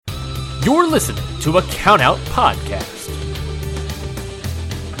You're listening to a Countout Podcast.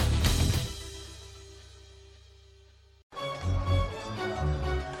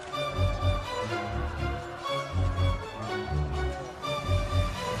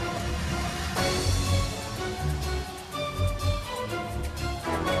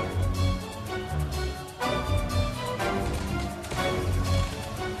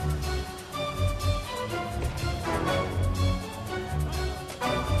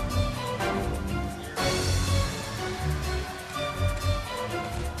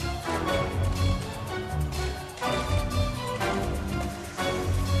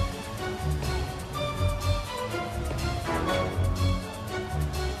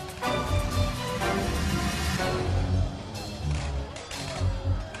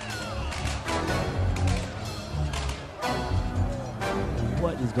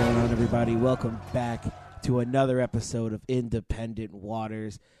 What is going on, everybody? Welcome back to another episode of Independent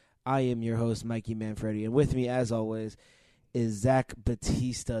Waters. I am your host, Mikey Manfredi, and with me, as always, is Zach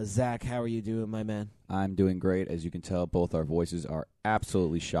Batista. Zach, how are you doing, my man? I'm doing great. As you can tell, both our voices are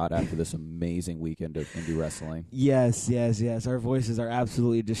absolutely shot after this amazing weekend of indie wrestling. Yes. Our voices are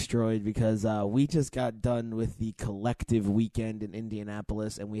absolutely destroyed because we just got done with the collective weekend in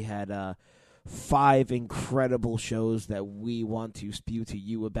Indianapolis, and we had 5 incredible shows that we want to spew to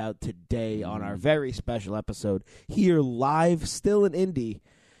you about today on our very special episode here live, still in Indy.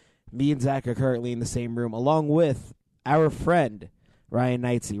 Me and Zach are currently in the same room, along with our friend Ryan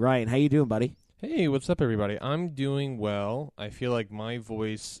Knightsey. Ryan, how you doing, buddy? Hey, what's up, everybody? I'm doing well. I feel like my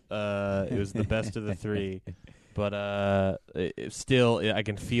voice is the best of the three, but still, I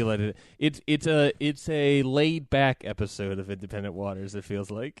can feel it. It's a laid back episode of Independent Waters. It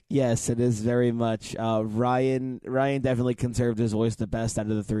feels like. Yes, it is very much. Ryan definitely conserved his voice the best out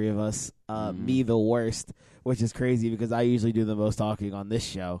of the three of us. Me the worst, which is crazy because I usually do the most talking on this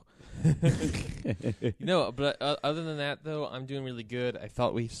show. No, but other than that, though, I'm doing really good. I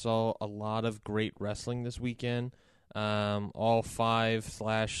thought we saw a lot of great wrestling this weekend. All five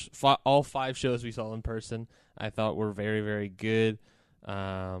shows we saw in person, I thought were very, very good.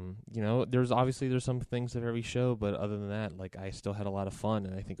 There's some things of every show, but other than that, like, I still had a lot of fun,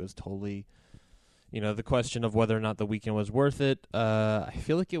 and I think it was totally, the question of whether or not the weekend was worth it. I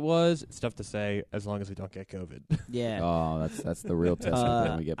feel like it was. It's tough to say as long as we don't get COVID. Yeah. Oh, that's the real test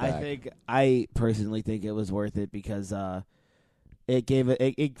when we get back. I personally think it was worth it because it gave me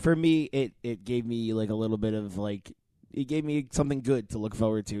like a little bit of like. It gave me something good to look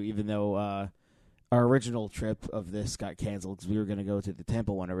forward to, even though our original trip of this got canceled because we were going to go to the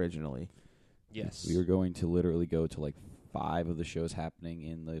Tampa one originally. Yes. We were going to literally go to like 5 of the shows happening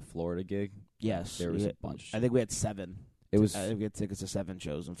in the Florida gig. Yes. There was a bunch. I think we had 7. I think we had tickets to 7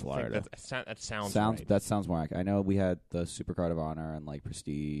 shows in Florida. That sounds right. That sounds more accurate. I know we had the Supercard of Honor and like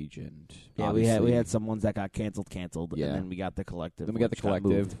Prestige and we had some ones that got canceled, yeah. And then we got the collective. Then we got the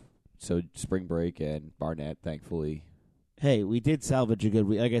collective. So Spring Break and Barnett, thankfully. Hey, we did salvage a good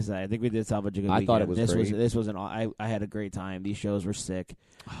week. Like I said, I think we did salvage a good weekend. I thought it was great. This was I had a great time. These shows were sick.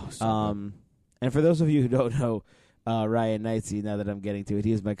 Oh, so good. And for those of you who don't know, Ryan Knightsey, now that I'm getting to it,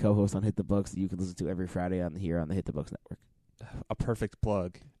 he is my co-host on Hit the Books that you can listen to every Friday here on the Hit the Books Network. A perfect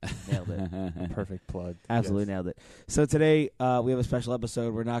plug. Nailed it. A perfect plug. Absolutely nailed it. So today we have a special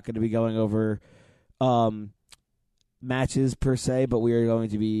episode. We're not going to be going over matches per se, but we are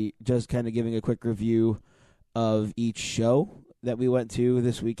going to be just kind of giving a quick review of each show that we went to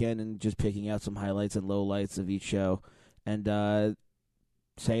this weekend and just picking out some highlights and lowlights of each show and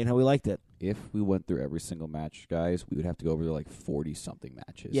saying how we liked it. If we went through every single match, guys, we would have to go over like 40-something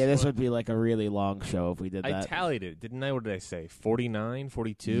matches. Yeah, this would be like a really long show if we did that. I tallied it, didn't I? What did I say? 49,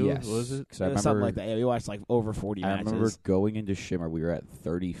 42? Yes. What was it? Something like that. Yeah, we watched like over 40 matches. I remember going into Shimmer, we were at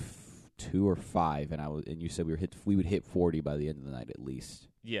 32 or 5, and you said we would hit 40 by the end of the night at least.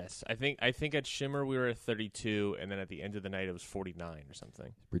 Yes, I think at Shimmer we were at 32, and then at the end of the night it was 49 or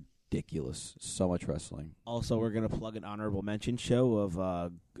something. Ridiculous. So much wrestling. Also, we're going to plug an honorable mention show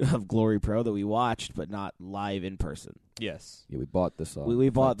of Glory Pro that we watched, but not live in person. Yes. Yeah, we bought this. We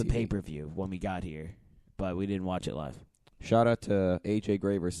bought the pay-per-view when we got here, but we didn't watch it live. Shout out to AJ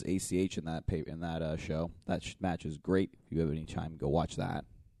Gray versus ACH in that show. That match is great. If you have any time, go watch that.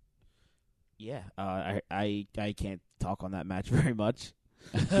 Yeah, I can't talk on that match very much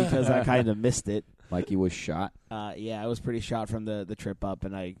because I kind of missed it. Mikey was shot. Yeah, I was pretty shot from the trip up,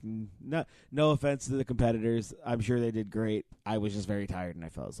 and no offense to the competitors, I'm sure they did great. I was just very tired, and I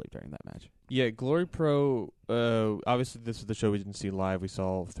fell asleep during that match. Yeah, Glory Pro. Obviously, this is the show we didn't see live. We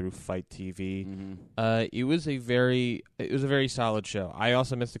saw through Fight TV. Mm-hmm. It was a very solid show. I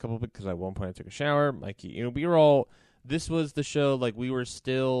also missed a couple of it because at one point I took a shower. Mikey, we were all. This was the show. Like we were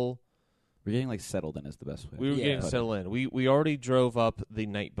still. We're getting settled in is the best way. We were Yeah. getting settled in. We already drove up the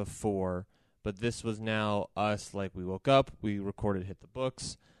night before, but this was now us. We woke up, we recorded Hit the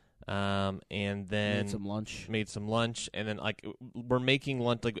Books, and then Made some lunch. and then we're making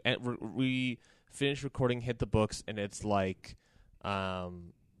lunch. We finished recording Hit the Books, and it's I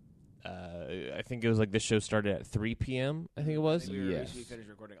think it was this show started at 3 p.m. I think it was. Yes. We finished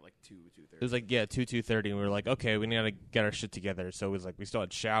recording at 2:30. It was 2:30, and we were okay, we need to get our shit together. So it was we still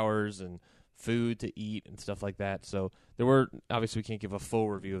had showers and food to eat and stuff like that. So there were, obviously we can't give a full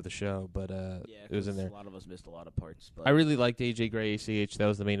review of the show, but it was in there. A lot of us missed a lot of parts. But I really liked AJ Gray ACH. That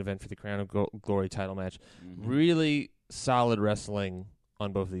was the main event for the Crown of Glory title match. Mhm. Really solid wrestling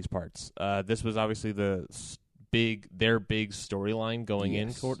on both of these parts. This was obviously their big storyline going in,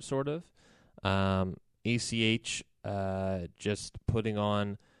 Yes. sort of. ACH just putting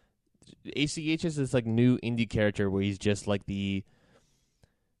on. ACH is this new indie character where he's just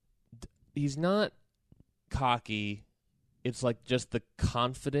he's not cocky. It's just the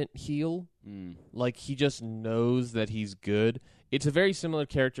confident heel. Mm. He just knows that he's good. It's a very similar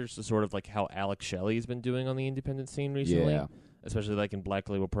character to sort of how Alex Shelley has been doing on the independent scene recently. Yeah. Especially in Black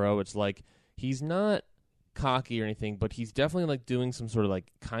Label Pro. It's he's not cocky or anything, but he's definitely doing some sort of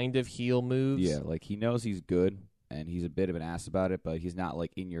kind of heel moves. Yeah, he knows he's good, and he's a bit of an ass about it, but he's not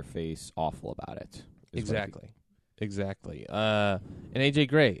in your face awful about it. Exactly. And AJ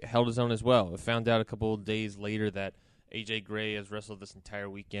Gray held his own as well. I found out a couple of days later that AJ Gray has wrestled this entire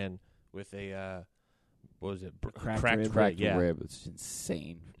weekend with a what was it? Cracked Cracked yeah. rib. It's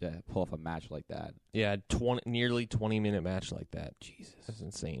insane to pull off a match like that. Yeah, nearly 20-minute match like that. Jesus, that's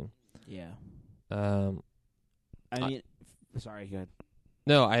insane. Yeah. I mean, sorry, go ahead.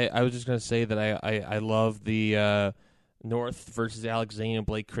 No, I was just gonna say that I love the North versus Alex Zane and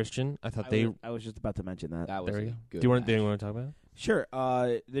Blake Christian. I thought I was just about to mention that. That was there you a go. good Do you want match. to talk about it? Sure.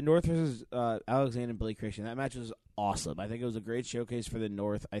 The North versus Alexander and Blake Christian. That match was awesome. I think it was a great showcase for the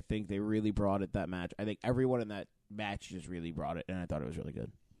North. I think they really brought it, that match. I think everyone in that match just really brought it, and I thought it was really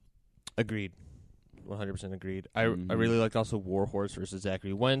good. Agreed. 100% agreed. I Mhm. really liked also Warhorse versus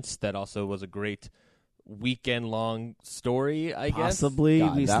Zachary Wentz. That also was a great weekend-long story, I guess. Possibly.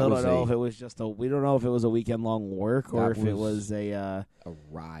 God, We that still was don't know a- if it was just we don't know if it was a weekend-long work or That if it was- was a... A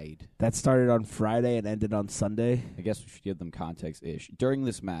ride. that started on Friday and ended on Sunday. I guess we should give them context-ish. During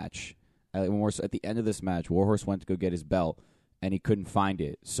this match, at the end of this match, Warhorse went to go get his belt, and he couldn't find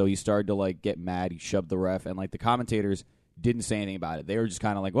it. So he started to, get mad. He shoved the ref, and, the commentators didn't say anything about it. They were just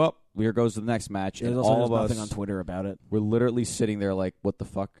kind of well, here goes the next match. There's And also all just of nothing us on Twitter about it. were literally sitting there what the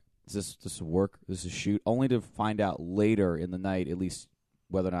fuck? Is this work? This is shoot? Only to find out later in the night, at least,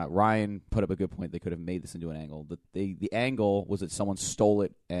 whether or not Ryan put up a good point. They could have made this into an angle. The angle was that someone stole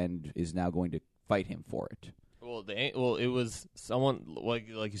it and is now going to fight him for it. Well, it was someone, like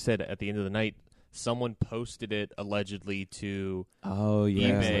you said, at the end of the night, someone posted it allegedly to Oh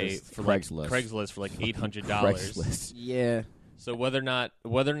yeah, eBay for Craigslist for $800. Craigslist. Yeah. So whether or not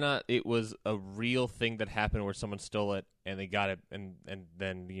it was a real thing that happened where someone stole it and they got it and then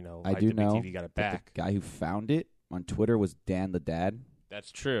I do know IWTV got it that back. the guy who found it on Twitter was Dan the Dad.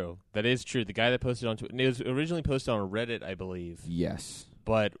 That's true. That is true. The guy that posted on Twitter, it was originally posted on Reddit, I believe. Yes.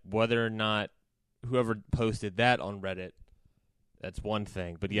 But whether or not whoever posted that on Reddit, that's one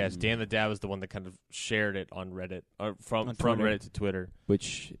thing. But yes, Dan the Dad was the one that kind of shared it on Reddit, or from Reddit to Twitter.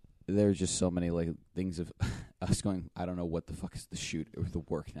 Which there's just so many things of us going, I don't know what the fuck is the shoot or the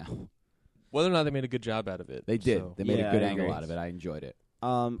work now. Whether or not they made a good job out of it. They did. So. They made Yeah, a good I angle agree. out of it. I enjoyed it. But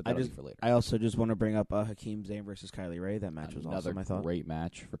I that'll be for later. I also just want to bring up Hakeem Zayn versus Kylie Ray. That match was Another awesome, I thought. great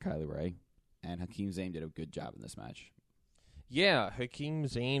match for Kylie Ray. And Hakeem Zayn did a good job in this match. Yeah, Hakeem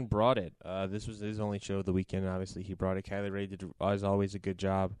Zayn brought it. This was his only show of the weekend. Obviously, he brought it. Kylie Ray did, as always, a good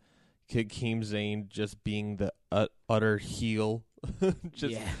job. Hakeem Zayn just being the utter heel,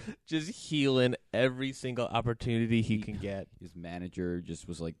 just healing every single opportunity he can get. His manager just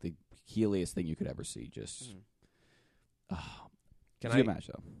was the heeliest thing you could ever see. Just Can it's a good match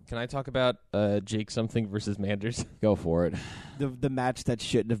though. Can I talk about Jake something versus Manders? Go for it. The match that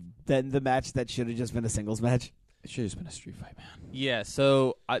shouldn't have the match that should have just been a singles match. It should have just been a street fight, man. Yeah,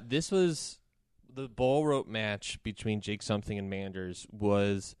 so this was the bull rope match between Jake Something and Manders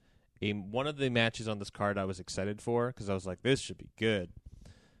was one of the matches on this card I was excited for because I was like, this should be good.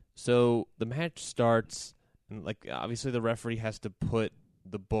 So the match starts, and obviously the referee has to put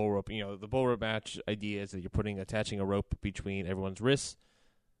the bull rope. The bull rope match idea is that you're attaching a rope between everyone's wrists.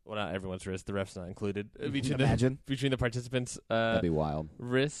 Well, not everyone's wrist. The ref's not included. Between the participants' That'd be wild.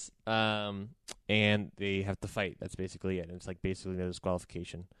 wrists, and they have to fight. That's basically it. And it's basically no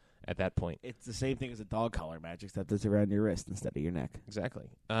disqualification at that point. It's the same thing as a dog collar match, except it's around your wrist instead of your neck. Exactly.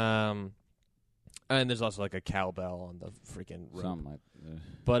 And there's also like a cowbell on the freaking rope. Something like,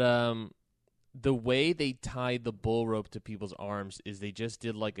 But the way they tied the bull rope to people's arms is they just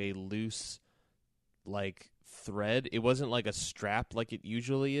did like a loose, like thread. It wasn't like a strap like it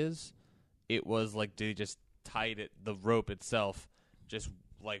usually is. It was like they just tied it, the rope itself, just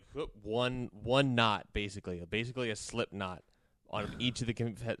like one knot basically a slip knot on each of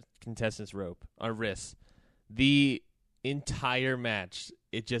the contestants' rope on wrists. The entire match,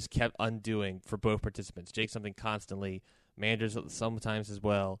 it just kept undoing for both participants. Jake something constantly, Manders sometimes as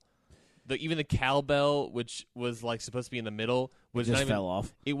well. Even the cowbell, which was like supposed to be in the middle, was just not even, fell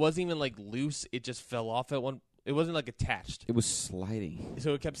off. It wasn't even like loose. It just fell off at one. It wasn't like attached. it was sliding.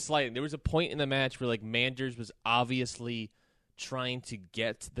 So it kept sliding. There was a point in the match where like Manders was obviously trying to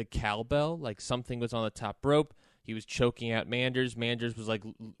get the cowbell. Like something was on the top rope. He was choking out Manders. Manders was like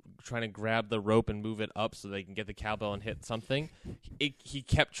trying to grab the rope and move it up so they can get the cowbell and hit something. He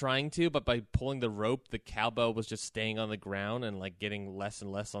kept trying to, but by pulling the rope, the cowbell was just staying on the ground and like getting less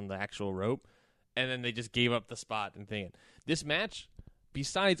and less on the actual rope. And then they just gave up the spot and thinking. This match,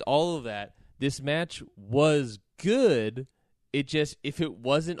 besides all of that, this match was good. It just, if it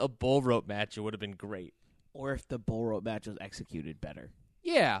wasn't a bull rope match, it would have been great. Or if the bull rope match was executed better.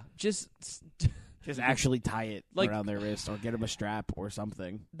 Yeah, just actually tie it like, around their wrist or get them a strap or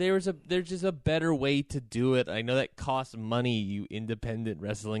something. There's just a better way to do it. I know that costs money, you independent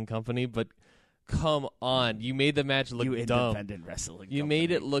wrestling company, but come on, you made the match look you dumb. Independent wrestling. You company.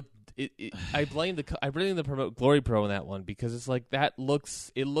 made it look. I blame the promote Glory Pro in that one because it's like it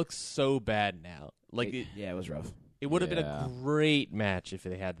looks so bad now. Like it was rough. It would have been a great match if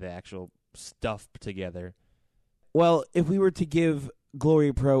they had the actual stuff together. Well, if we were to give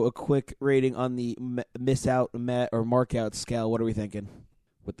Glory Pro a quick rating on the miss out, or mark out scale, what are we thinking?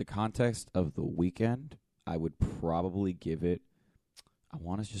 With the context of the weekend, I would probably give it, I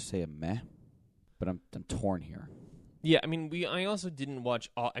want to just say a meh, but I'm torn here. Yeah, I mean, I also didn't watch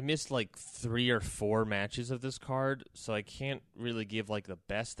I missed like 3 or 4 matches of this card, so I can't really give like the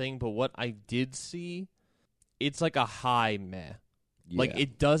best thing, but what I did see, it's like a high meh. Yeah. Like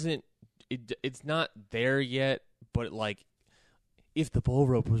it's not there yet, but like if the bull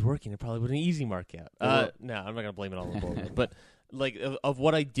rope was working, it probably would an easy mark out. No, I'm not going to blame it all on the bull rope, but like of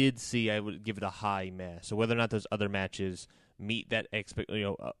what I did see, I would give it a high meh. So whether or not those other matches meet that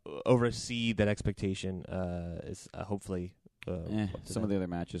oversee that expectation is hopefully some of the other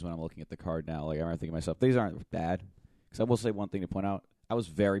matches when I'm looking at the card now, like I'm thinking to myself, these aren't bad. Because I will say one thing to point out, I was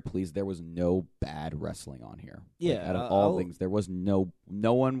very pleased there was no bad wrestling on here. Yeah, like, out of all things, there was no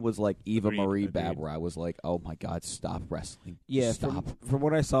one was like Eva Marie Bad where I was like, oh my god, stop wrestling. Yeah, stop. From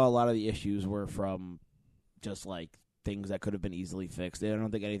what I saw, a lot of the issues were from just like things that could have been easily fixed. I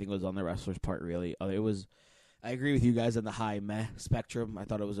don't think anything was on the wrestler's part really. It was. I agree with you guys on the high meh spectrum. I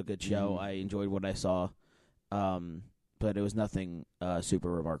thought it was a good show. I enjoyed what I saw, but it was nothing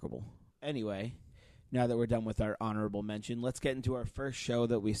super remarkable. Anyway, now that we're done with our honorable mention, let's get into our first show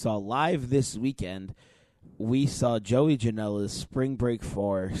that we saw live this weekend. We saw Joey Janela's Spring Break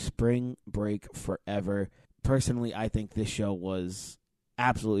 4, Spring Break Forever. Personally, I think this show was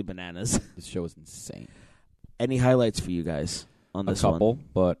absolutely bananas. This show was insane. Any highlights for you guys on this one? A couple,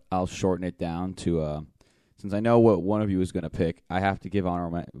 but I'll shorten it down to... Since I know what one of you is going to pick, I have to give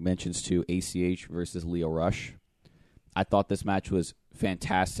honorable mentions to ACH versus Lio Rush. I thought this match was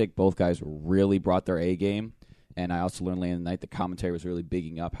fantastic. Both guys really brought their A game. And I also learned later in the night the commentary was really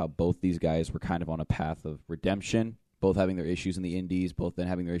bigging up how both these guys were kind of on a path of redemption, both having their issues in the indies, both then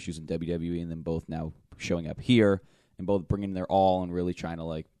having their issues in WWE, and then both now showing up here, and both bringing their all and really trying to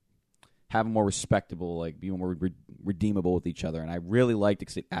like have a more respectable, like be more redeemable with each other. And I really liked it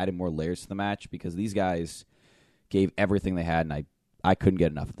because it added more layers to the match because these guys gave everything they had, and I couldn't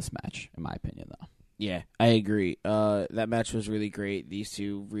get enough of this match, in my opinion, though. Yeah, I agree. That match was really great. These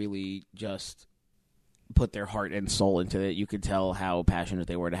two really just put their heart and soul into it. You could tell how passionate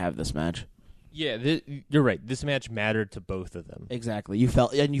they were to have this match. Yeah, you're right. This match mattered to both of them. Exactly. You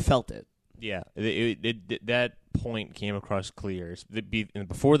felt it. Yeah, that point came across clear.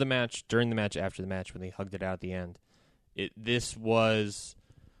 Before the match, during the match, after the match, when they hugged it out at the end. This was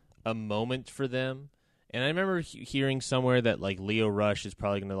a moment for them. And I remember hearing somewhere that like Lio Rush is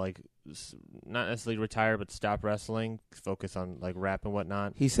probably going to like not necessarily retire, but stop wrestling, focus on like rap and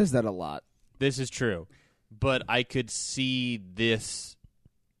whatnot. He says that a lot. This is true, but I could see this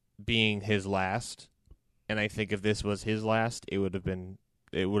being his last, and I think if this was his last, it would have been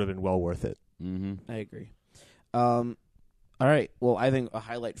well worth it. Mm-hmm. I agree. All right. Well, I think a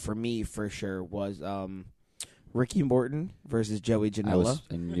highlight for me for sure was Ricky Morton versus Joey Janela.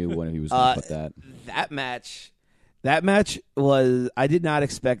 I knew one of you was going to put that. That match, That match was. I did not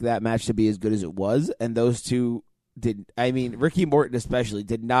expect that match to be as good as it was, and those two did. I mean, Ricky Morton especially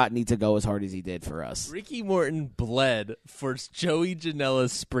did not need to go as hard as he did for us. Ricky Morton bled for Joey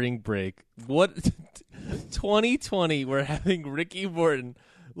Janela's spring break. What 2020? We're having Ricky Morton,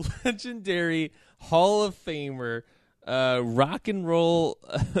 legendary Hall of Famer, Rock and Roll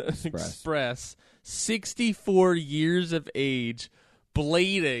Express, 64 years of age,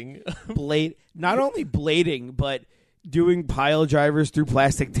 blading. Not only blading, but doing pile drivers through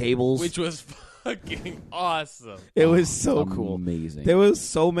plastic tables, Which was fucking awesome. it was so cool. Amazing. There was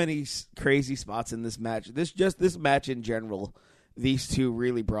so many crazy spots in this match. This match in general, these two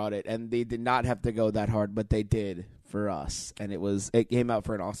really brought it, and they did not have to go that hard, but they did for us, and it came out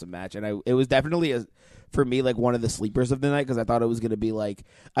for an awesome match, and it was definitely for me like one of the sleepers of the night because I thought it was going to be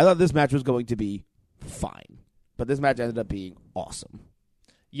I thought this match was going to be fine, but this match ended up being awesome.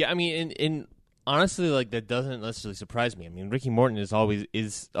 Yeah, I mean, in honestly, like that doesn't necessarily surprise me. I mean, Ricky Morton is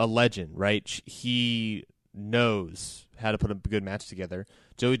a legend, right? He knows how to put a good match together.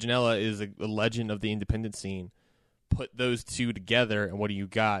 Joey Janela is a legend of the independent scene. Put those two together, and what do you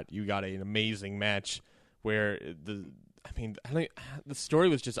got? You got an amazing match where the story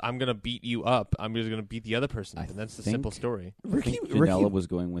was just I'm gonna beat you up. I'm just gonna beat the other person, and that's the simple story. Ricky Janela was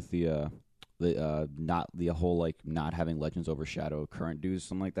going with the whole like not having legends overshadow current dudes,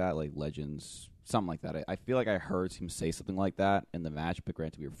 something like that, like legends, something like that. I feel like I heard him say something like that in the match, but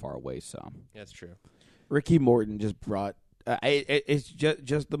granted we were far away, so That's true. Ricky Morton just brought. It's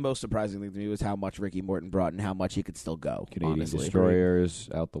just the most surprising thing to me was how much Ricky Morton brought and how much he could still go. Canadian honestly. Destroyers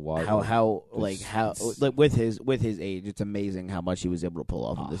out the water. How with his age, it's amazing how much he was able to pull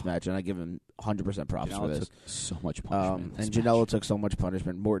off in this match, and I give him 100% props for Janela this. took so much punishment. And Janela took so much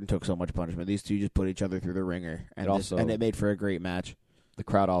punishment. Morton took so much punishment. These two just put each other through the ringer, and it made for a great match. The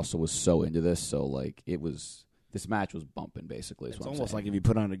crowd also was so into this, so like this match was bumping basically. It's almost like if you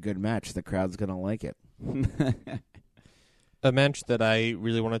put on a good match, the crowd's gonna like it. A match that I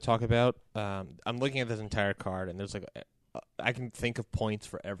really want to talk about. I'm looking at this entire card, and there's I can think of points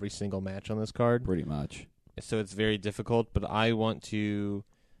for every single match on this card. Pretty much. So it's very difficult, but I want to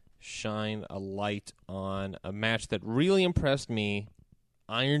shine a light on a match that really impressed me: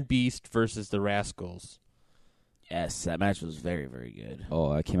 Iron Beast versus the Rascals. Yes, that match was very, very good.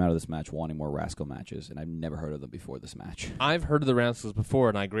 Oh, I came out of this match wanting more Rascal matches, and I've never heard of them before this match. I've heard of the Rascals before,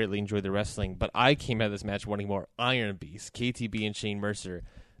 and I greatly enjoyed the wrestling, but I came out of this match wanting more Iron Beast, KTB and Shane Mercer.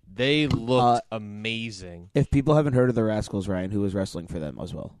 They looked amazing. If people haven't heard of the Rascals, Ryan, who was wrestling for them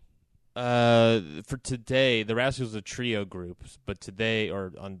as well? For today, the Rascals is a trio group, but today,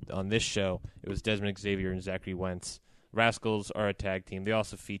 or on this show, it was Desmond Xavier and Zachary Wentz. Rascals are a tag team. They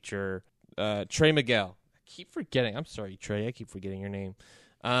also feature Trey Miguel. Keep forgetting. I'm sorry, Trey. I keep forgetting your name.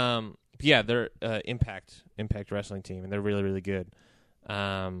 But yeah, they're Impact Wrestling team, and they're really, really good.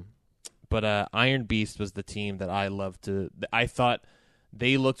 But Iron Beast was the team that I loved I thought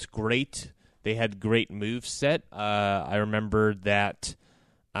they looked great. They had great moves set. I remember that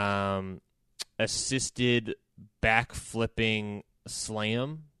assisted back-flipping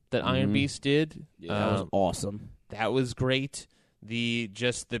slam that Iron Beast did. Yeah, that was awesome. That was great. The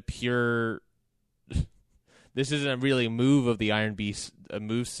pure. This isn't really a move of the Iron Beast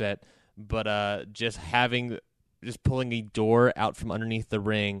move set, but just pulling a door out from underneath the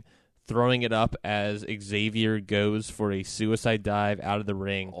ring, throwing it up as Xavier goes for a suicide dive out of the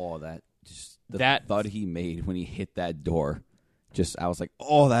ring. Oh, that thud he made when he hit that door. I was like,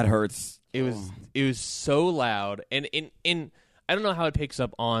 oh, that hurts. It was so loud, and I don't know how it picks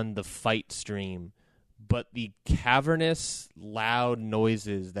up on the fight stream, but the cavernous, loud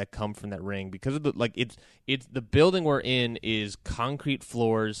noises that come from that ring, because of it's the building we're in is concrete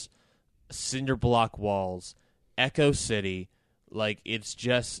floors, cinder block walls, Echo City. Like, it's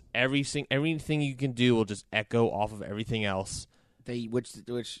just everything you can do will just echo off of everything else.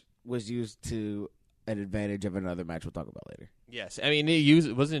 Which was used to an advantage of another match we'll talk about later. Yes, I mean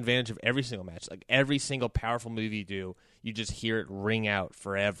it was an advantage of every single match. Like every single powerful move you do, you just hear it ring out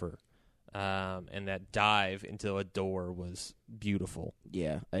forever. And that dive into a door was beautiful.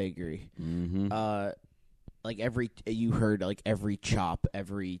 Yeah, I agree. Mm-hmm. You heard every chop,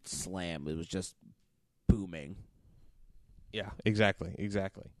 every slam. It was just booming. Yeah, exactly.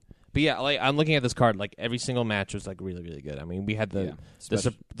 But yeah, I'm looking at this card. Like every single match was really, really good. I mean, we had the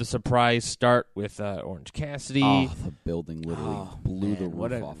surprise start with Orange Cassidy. Oh, the building literally blew the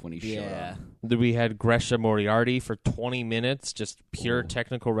roof off when he showed up. We had Gresha Moriarty for 20 minutes, just pure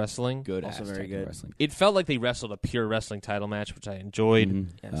technical wrestling. Good, also very good. Wrestling. It felt like they wrestled a pure wrestling title match, which I enjoyed.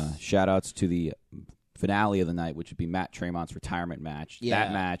 Mm-hmm. Yes. Shout outs to the finale of the night, which would be Matt Tremont's retirement match. Yeah.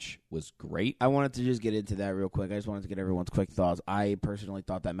 That match was great. I wanted to just get into that real quick. I just wanted to get everyone's quick thoughts. I personally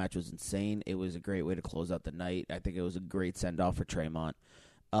thought that match was insane. It was a great way to close out the night. I think it was a great send-off for Tremont.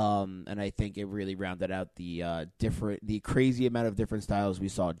 And I think it really rounded out the crazy amount of different styles we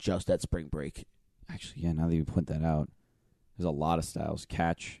saw just at Spring Break. Actually, yeah, now that you point that out, there's a lot of styles.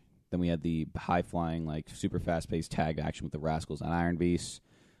 Catch. Then we had the high-flying, like, super fast-paced tag action with the Rascals and Iron Beast.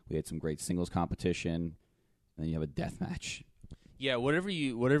 We had some great singles competition. And then you have a death match. Yeah, whatever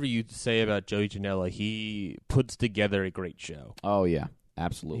you say about Joey Janela, he puts together a great show. Oh, yeah.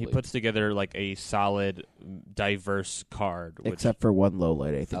 Absolutely. He puts together like a solid, diverse card. Except for one low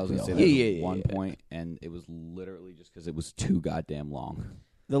light, I think. I was we going to all say had. that was one point, and it was literally just because it was too goddamn long.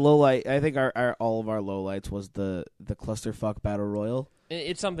 The low light, I think all of our low lights was the clusterfuck battle royal.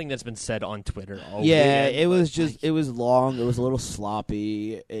 It's something that's been said on Twitter all Yeah, weekend, it was just it was long. It was a little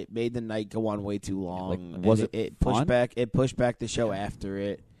sloppy. It made the night go on way too long. Like, was and it pushed fun? back? It pushed back the show after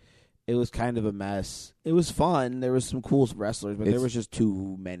it. It was kind of a mess. It was fun. There was some cool wrestlers, but there was just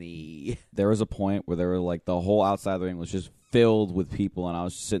too many. There was a point where there were like the whole outside of the ring was just filled with people, and I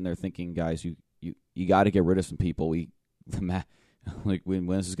was just sitting there thinking, guys, you got to get rid of some people. Like when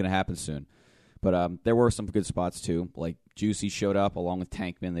this is going to happen soon. But there were some good spots too. Like Juicy showed up along with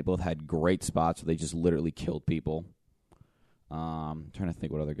Tankman. They both had great spots where they just literally killed people. Trying to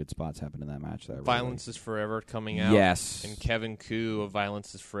think what other good spots happened in that match. Violence is Forever coming out. Yes. And Kevin Koo of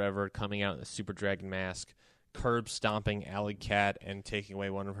Violence is Forever coming out in the Super Dragon mask, curb stomping Alley Cat and taking away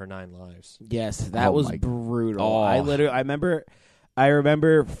one of her 9 lives. Yes, that was brutal. I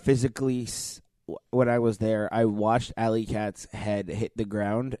remember physically when I was there, I watched Alley Cat's head hit the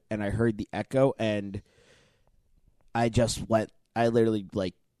ground, and I heard the echo, and I literally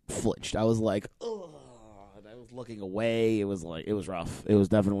like flinched. I was like, ugh. Looking away. It was rough. It was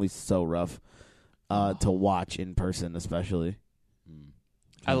definitely so rough to watch in person, especially.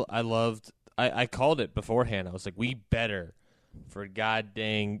 I called it beforehand. I was like, we better, for god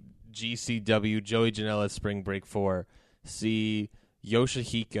dang GCW Joey Janela Spring Break 4, see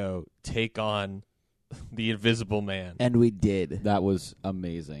Yoshihiko take on the Invisible Man. And we did. That was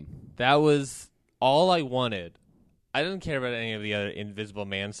amazing. That was all I wanted. I didn't care about any of the other Invisible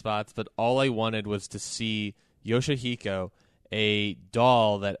Man spots, but all I wanted was to see Yoshihiko, a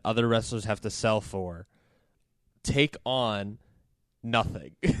doll that other wrestlers have to sell for, take on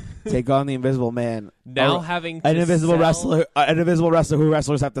nothing. Take on the Invisible Man. Now having to an invisible sell, wrestler who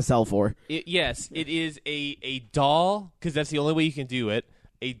wrestlers have to sell for. Yes, it is a doll, because that's the only way you can do it.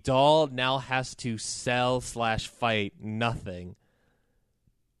 A doll now has to sell/fight nothing.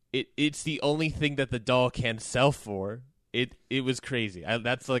 It's the only thing that the doll can sell for. It was crazy.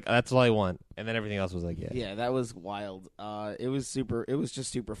 That's all I want, and then everything else was like, yeah, that was wild. It was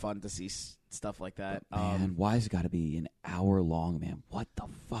just super fun to see stuff like that. Man, why has it got to be an hour long, man? What the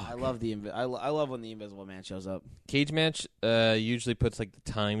fuck? I love I love when the Invisible Man shows up. Cage Match usually puts like the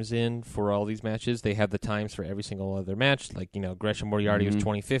times in for all these matches. They have the times for every single other match. Like, Gresham Moriarty was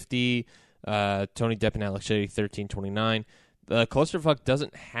 20:50, Tony Depp and Alex Shelley 13:29. The Clusterfuck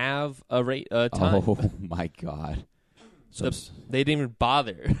doesn't have a time. Oh my god. They didn't even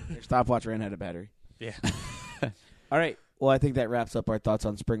bother. Their stopwatch ran out of battery. Yeah. All right. Well, I think that wraps up our thoughts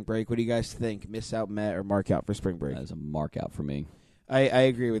on Spring Break. What do you guys think? Miss out, Matt, or mark out for Spring Break? That is a mark out for me. I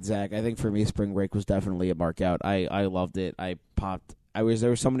agree with Zach. I think for me, Spring Break was definitely a mark out. I loved it. I popped. There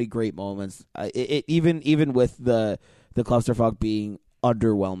were so many great moments. Even with the Clusterfuck being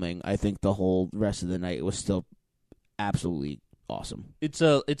underwhelming, I think the whole rest of the night was still absolutely awesome. It's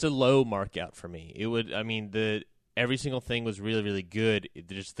a low mark out for me. Every single thing was really, really good.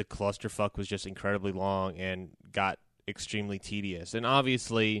 The Clusterfuck was just incredibly long and got extremely tedious. And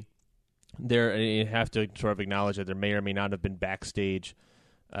obviously, you have to sort of acknowledge that there may or may not have been backstage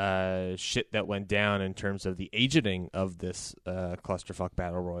shit that went down in terms of the agenting of this Clusterfuck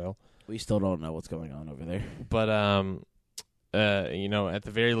Battle Royal. We still don't know what's going on over there. But, at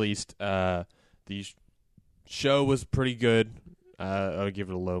the very least, the show was pretty good. I would give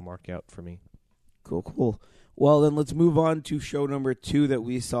it a low mark out for me. Cool. Well, then let's move on to show number 2 that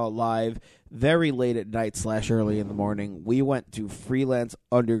we saw live very late at night / early in the morning. We went to Freelance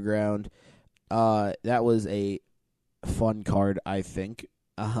Underground. That was a fun card, I think.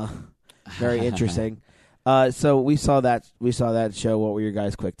 Very interesting. So we saw that show. What were your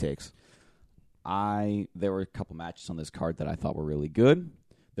guys' quick takes? There were a couple matches on this card that I thought were really good.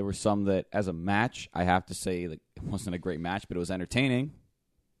 There were some that, as a match, I have to say that it wasn't a great match, but it was entertaining.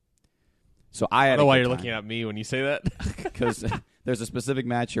 So I don't know why you're looking at me when you say that. Because there's a specific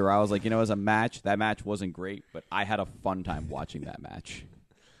match here where I was like, as a match, that match wasn't great, but I had a fun time watching that match.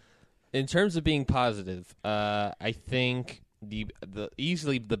 In terms of being positive, I think the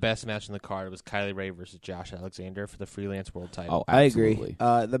easily the best match in the card was Kylie Ray versus Josh Alexander for the freelance world title. Oh, absolutely.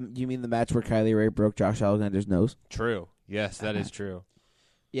 I agree. You mean the match where Kylie Ray broke Josh Alexander's nose? True. Yes, that is true.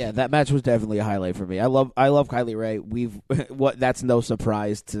 Yeah, that match was definitely a highlight for me. I love Kylie Ray. That's no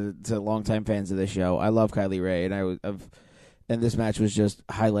surprise to longtime fans of this show. I love Kylie Ray, and this match was just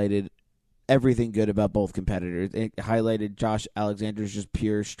highlighted everything good about both competitors. It highlighted Josh Alexander's just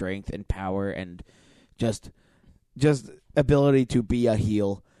pure strength and power and just ability to be a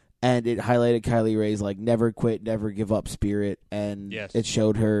heel, and it highlighted Kylie Ray's never quit, never give up spirit, and it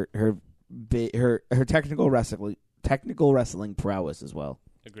showed her technical wrestling prowess as well.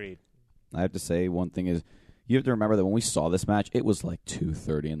 Agreed. I have to say one thing is you have to remember that when we saw this match, it was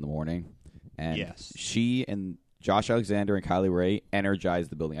 2:30 in the morning, and she and Josh Alexander and Kylie Ray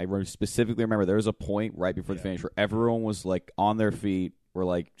energized the building. I specifically remember there was a point right before the finish where everyone was on their feet,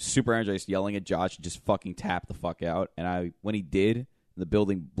 were super energized, yelling at Josh to just fucking tap the fuck out. And when he did, the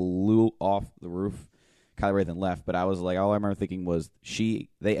building blew off the roof. Kylie Ray then left, but I was all I remember thinking was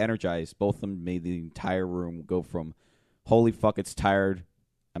they energized, both of them made the entire room go from holy fuck, it's tired,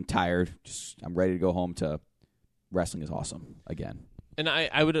 I'm tired, I'm ready to go home, to wrestling is awesome again. And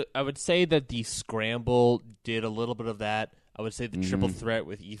I would say that the scramble did a little bit of that. I would say the triple threat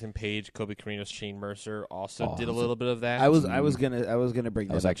with Ethan Page, Kobe Carino, Shane Mercer also did a little bit of that. I was gonna bring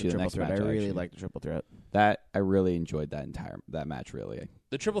that up, actually the the triple next threat. match, I really actually. liked the triple threat. That I really enjoyed that match. Really,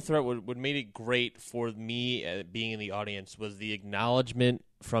 the triple threat would made it great for me being in the audience was the acknowledgement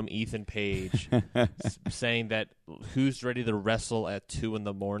from Ethan Page saying that who's ready to wrestle at 2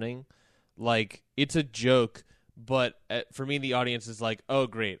 a.m. It's a joke, but for me the audience is oh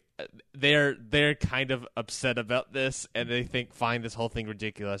great, they're kind of upset about this and they find this whole thing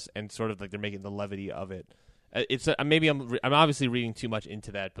ridiculous and sort of they're making the levity of it. It's maybe I'm obviously reading too much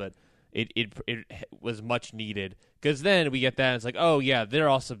into that, but it was much needed, because then we get that and it's oh yeah, they're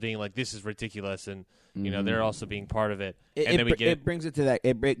also being this is ridiculous, and they're also being part of it. And then we get it brings it to that,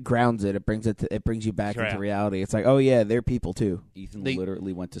 it grounds it, it brings you back into reality. It's oh yeah, they're people too. Ethan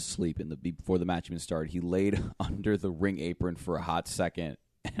literally went to sleep before the match even started. He laid under the ring apron for a hot second,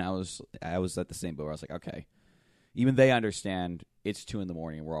 and I was at the same boat where I was okay, even they understand it's 2 a.m.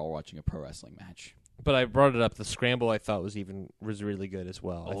 and we're all watching a pro wrestling match. But I brought it up. The scramble I thought was really good as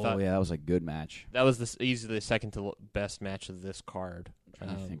well. I thought that was a good match. That was easily the second to best match of this card.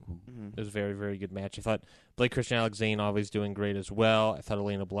 I think it was a very, very good match. I thought Blake Christian Alexander always doing great as well. I thought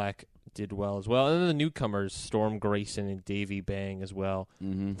Elena Black did well as well. And then the newcomers, Storm Grayson and Davey Bang as well,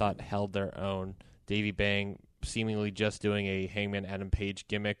 thought held their own. Davey Bang seemingly just doing a Hangman Adam Page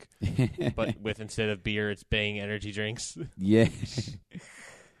gimmick, but with instead of beer, it's Bang energy drinks. Yeah.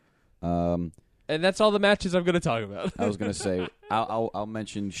 And that's all the matches I'm going to talk about. I was going to say, I'll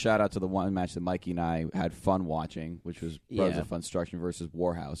mention, shout out to the one match that Mikey and I had fun watching, which was Brothers of Funstruction versus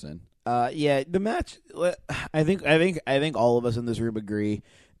Warhausen. The match. I think all of us in this room agree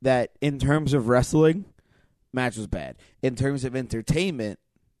that in terms of wrestling, match was bad. In terms of entertainment,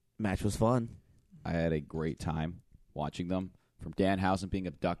 match was fun. I had a great time watching them. From Danhausen being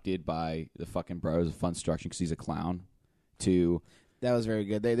abducted by the fucking Brothers of Funstruction because he's a clown, to... That was very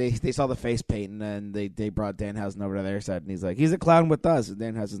good. They saw the face paint, and then they brought Danhausen over to their side, and he's a clown with us. And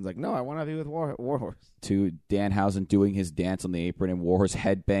Danhausen's no, I want to be with Warhorse. To Danhausen doing his dance on the apron, and Warhorse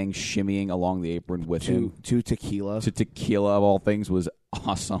headbang shimmying along the apron with him. To Tequila. To Tequila, of all things, was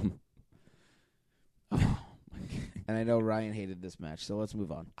awesome. Oh, and I know Ryan hated this match, so let's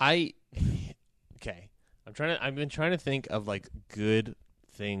move on. Okay. I've been trying to think of good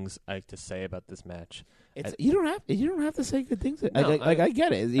things to say about this match. You don't have to say good things. No, I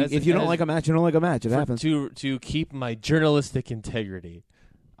get it. If you don't like a match, you don't like a match. It happens. To keep my journalistic integrity,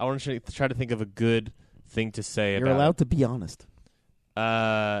 I want to try to think of a good thing to say. You're allowed to be honest.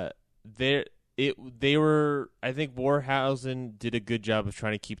 They were. I think Warhausen did a good job of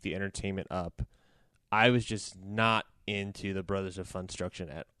trying to keep the entertainment up. I was just not into the Brothers of Funstruction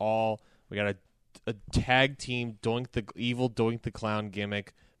at all. We got a tag team Doink the Clown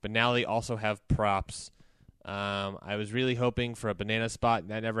gimmick, but now they also have props. I was really hoping for a banana spot, and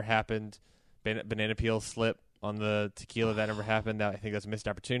that never happened. Banana peel slip on the Tequila, that never happened. I think that's a missed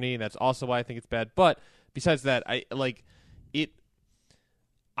opportunity, and that's also why I think it's bad. But besides that, I've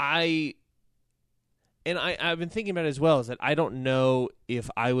been thinking about it as well, is that I don't know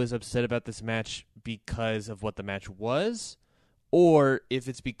if I was upset about this match because of what the match was, or if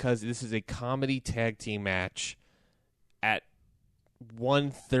it's because this is a comedy tag team match at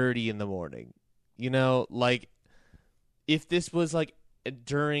 1:30 in the morning. If this was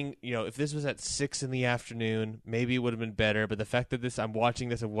during, if this was at 6 in the afternoon, maybe it would have been better. But the fact that I'm watching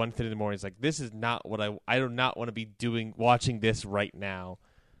this at 1:30 in the morning, it's like, this is not what I do not want to be watching this right now.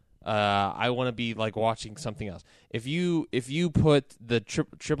 I want to be like watching something else. If you put the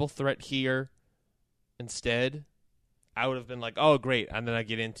triple threat here instead, I would have been like, oh great, and then I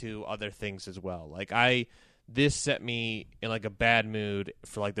get into other things as well. Like this set me in like a bad mood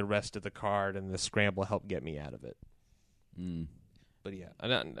for like the rest of the card, and the scramble helped get me out of it. But yeah,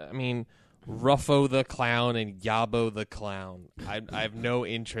 I mean, Ruffo the Clown and Yabo the Clown. I have no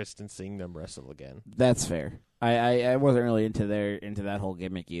interest in seeing them wrestle again. That's fair. I wasn't really into that whole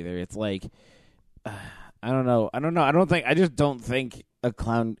gimmick either. It's like I don't know. I just don't think a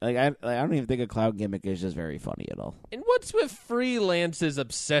clown I don't even think a clown gimmick is just very funny at all. And what's with Freelance's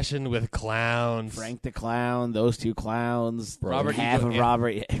obsession with clowns? Frank the Clown, those two clowns, Robert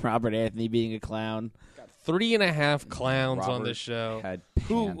Anthony being a clown. 3.5 clowns Robert on the show. Had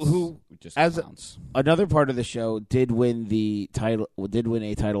Who just as clowns. Another part of the show did win a title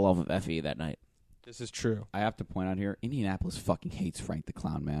off of Effie that night. This is true. I have to point out here, Indianapolis fucking hates Frank the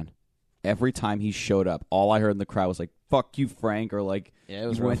Clown, man. Every time he showed up, all I heard in the crowd was like, "Fuck you, Frank," or like, Yeah, it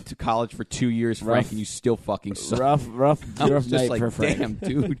was "You rough. went to college for 2 years, Frank, Rough. and you still fucking suck." Rough I was just night like, for Frank. damn,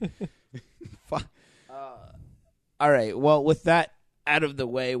 dude. Fuck. All right. Well, with that out of the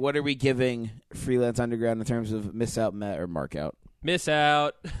way, what are we giving Freelance Underground in terms of miss out, Met, or mark out? Miss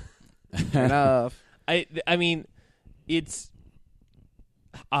out. Enough. I mean, it's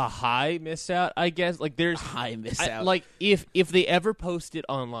a high miss out, I guess. Like there's High miss out. like if they ever post it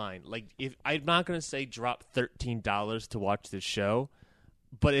online, like if I'm not gonna say drop $13 to watch this show,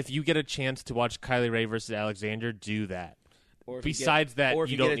 but if you get a chance to watch Kylie Ray versus Alexander, do that. Besides that,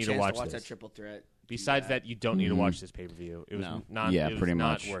 you don't need to watch this. That triple threat. Besides that, you don't need to watch this pay-per-view. It was No. not. Yeah, it was pretty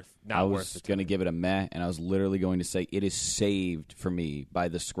not much. worth. I Not was worth. going to give it a meh, and I was literally going to say it is saved for me by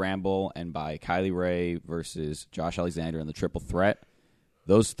the scramble and by Kylie Ray versus Josh Alexander and the triple threat.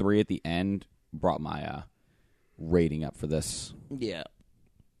 Those three at the end brought my rating up for this. Yeah.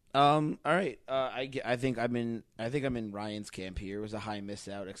 All right. I think I'm in Ryan's camp here. It was a high miss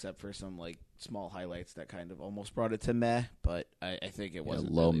out, except for some like small highlights that kind of almost brought it to meh. But I think it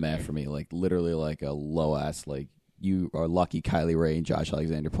wasn't low really meh there. for me, like literally like a low ass. Like you are lucky Kylie Ray and Josh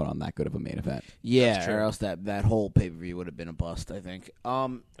Alexander put on that good of a main event. Yeah, That's true. or else that whole pay per view would have been a bust. I think.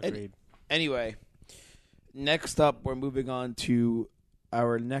 Agreed. Anyway, next up, we're moving on to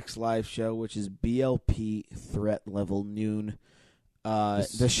our next live show, which is BLP Threat Level Noon.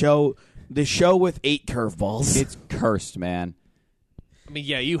 The show with 8 curveballs. It's cursed, man. I mean,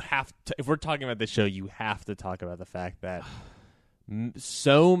 yeah, you have to. If we're talking about this show, you have to talk about the fact that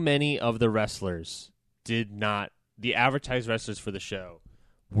so many of the wrestlers did not. The advertised wrestlers for the show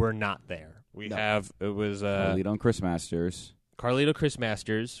were not there. It was Lead on Chris Masters. Carlito Chris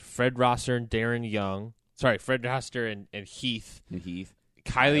Masters, Fred Rosser and Darren Young. Sorry, Fred Rosser and Heath. And Heath.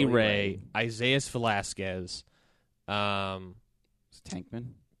 Kylie Kylie Ray, Isaiah Velasquez. Tankman.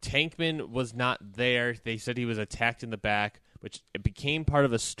 Tankman was not there. They said he was attacked in the back, which it became part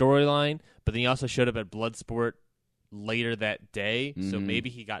of a storyline, but then he also showed up at Bloodsport later that day, so maybe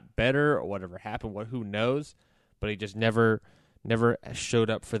he got better or whatever happened. Who knows? But he just never showed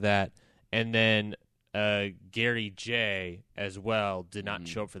up for that. And then Gary J as well did not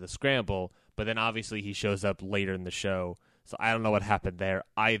show up for the scramble, but then obviously he shows up later in the show, so I don't know what happened there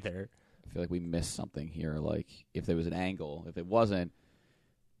either. I feel like we missed something here. Like, if there was an angle, if it wasn't,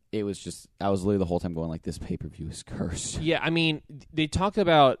 it was just, I was literally the whole time going like, this pay-per-view is cursed. Yeah, I mean, they talked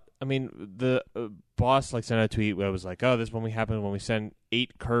about, the boss like sent a tweet where it was like, oh, this when we happen when we send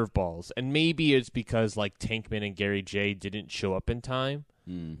 8 curveballs. And maybe it's because like Tankman and Gary J didn't show up in time.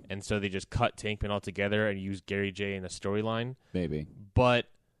 And so they just cut Tankman altogether and used Gary J in a storyline. Maybe. But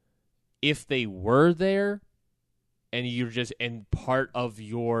if they were there, and and part of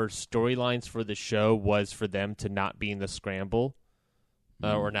your storylines for the show was for them to not be in the scramble,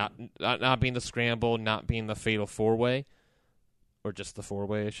 or not be in the scramble, not be in the fatal 4-way, or just the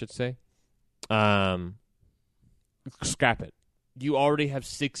 4-way, I should say. Scrap it. You already have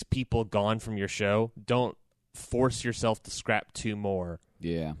 6 people gone from your show. Don't force yourself to scrap 2 more.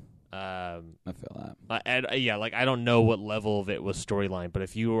 Yeah. I feel that. I don't know what level of it was storyline, but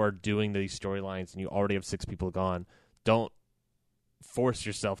if you are doing these storylines and you already have 6 people gone, don't force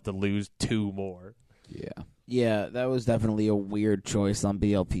yourself to lose 2 more. Yeah. Yeah, that was definitely a weird choice on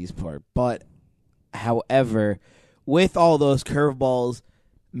BLP's part. But, however, with all those curveballs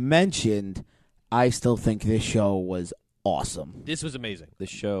mentioned, I still think this show was awesome. This was amazing. The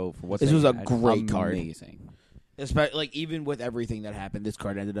show, for what This they was a had, great card. amazing. Especially, like, even with everything that happened, this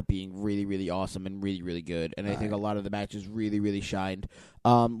card ended up being really, really awesome and really, really good. And I think a lot of the matches really, really shined.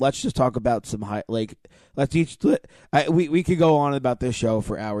 Let's just talk about some we could go on about this show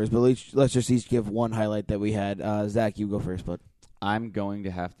for hours, but let's just each give one highlight that we had. Zach, you go first, bud. I'm going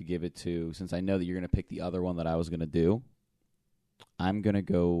to have to give it to, since I know that you're going to pick the other one that I was going to do, I'm going to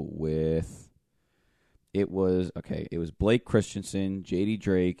go with, it was Blake Christensen, JD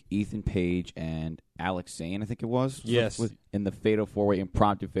Drake, Ethan Page, and Alex Zane, I think it was. Yes. In the Fatal 4-Way,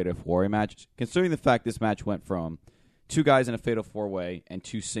 impromptu Fatal 4-Way match. Considering the fact this match went from 2 guys in a Fatal 4-Way and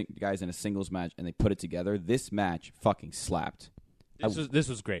 2 guys in a singles match, and they put it together, this match fucking slapped. This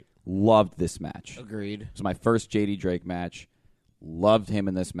was great. Loved this match. Agreed. It was my first JD Drake match. Loved him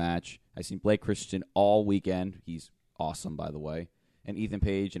in this match. I seen Blake Christensen all weekend. He's awesome, by the way. And Ethan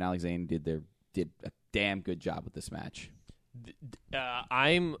Page and Alex Zane did a damn good job with this match.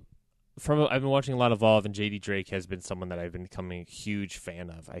 I've been watching a lot of Evolve, and JD Drake has been someone that I've been becoming a huge fan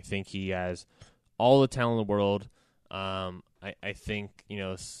of. I think he has all the talent in the world. I think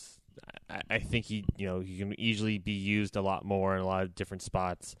I think he can easily be used a lot more in a lot of different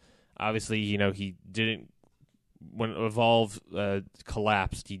spots. Obviously, he didn't. When Evolve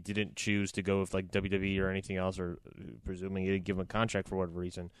collapsed, he didn't choose to go with like WWE or anything else, or presumably he didn't give him a contract for whatever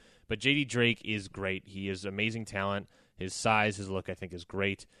reason. But JD Drake is great. He is amazing talent. His size, his look, I think, is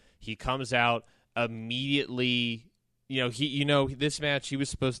great. He comes out immediately. This match was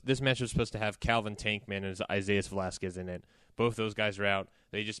supposed to have Calvin Tankman and Isaiah Velasquez in it. Both those guys are out.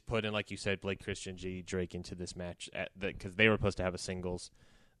 They just put in, like you said, Blake Christian, JD Drake into this match because they were supposed to have a singles,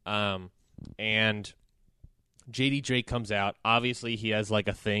 and JD Drake comes out. Obviously, he has like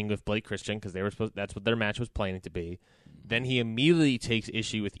a thing with Blake Christian because that's what their match was planning to be. Then he immediately takes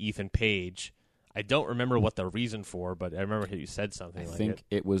issue with Ethan Page. I don't remember what the reason for, but I remember he said something I think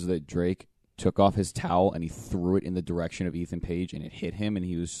it was that Drake took off his towel and he threw it in the direction of Ethan Page, and it hit him, and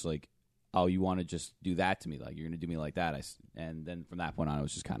he was like, "Oh, you want to just do that to me? Like, you're going to do me like that?" And then from that point on, it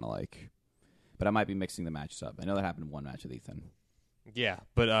was just kind of like, but I might be mixing the matches up. I know that happened in one match with Ethan. Yeah,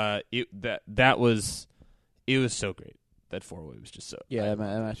 but it was so great. That 4-way was just so. Yeah, that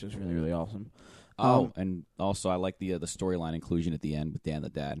match was really, really awesome. And also I like the storyline inclusion at the end with Dan the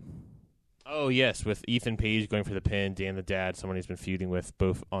Dad. Oh, yes, with Ethan Page going for the pin, Dan the Dad, someone he's been feuding with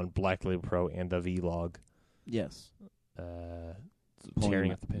both on Black Label Pro and the Vlog. Yes.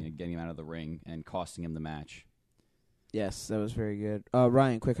 Tearing up the pin, getting him out of the ring, and costing him the match. Yes, that was very good.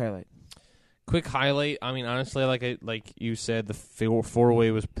 Ryan, quick highlight. Quick highlight. I mean, honestly, like you said, the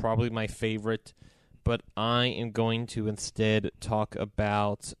 4-way was probably my favorite. But I am going to instead talk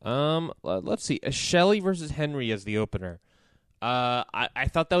about, let's see, Shelley versus Henry as the opener. I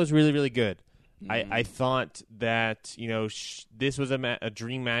thought that was really, really good. Mm-hmm. I thought that, this was a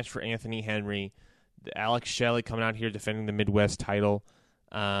dream match for Anthony Henry. Alex Shelley coming out here defending the Midwest title,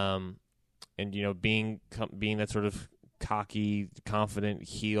 and, being that sort of cocky, confident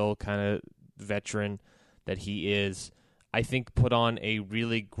heel kind of veteran that he is, I think put on a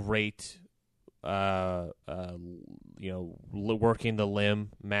really great working the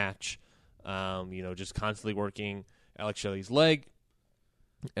limb match, just constantly working Alex Shelley's leg,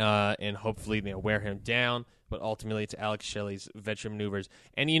 and hopefully wear him down. But ultimately, it's Alex Shelley's veteran maneuvers.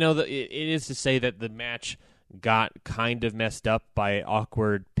 And it is to say that the match got kind of messed up by an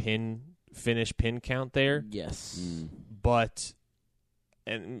awkward pin count there. Yes, but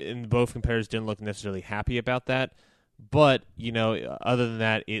and both competitors didn't look necessarily happy about that. But other than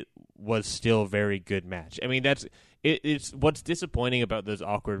that, it was still a very good match. I mean, it's what's disappointing about those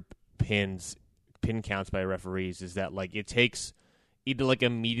awkward pin counts by referees is that it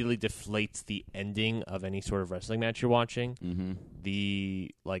immediately deflates the ending of any sort of wrestling match you're watching. Mm-hmm.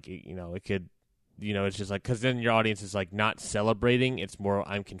 It could, it's just like, because then your audience is like not celebrating. It's more,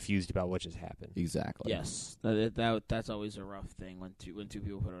 I'm confused about what just happened. Exactly. Yes, that's always a rough thing when two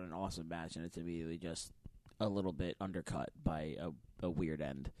people put on an awesome match and it's immediately just a little bit undercut by a weird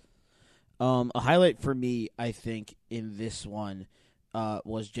end. A highlight for me, I think, in this one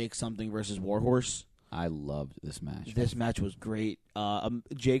was Jake Something versus Warhorse. I loved this match. This match was great.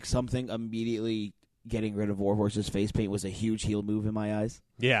 Jake Something immediately getting rid of Warhorse's face paint was a huge heel move in my eyes.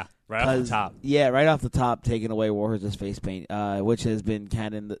 Yeah, right off the top. Yeah, right off the top, taking away Warhorse's face paint, which has been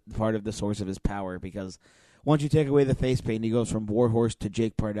part of the source of his power, because once you take away the face paint, he goes from Warhorse to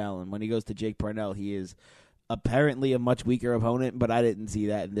Jake Parnell, and when he goes to Jake Parnell, he is apparently a much weaker opponent, but I didn't see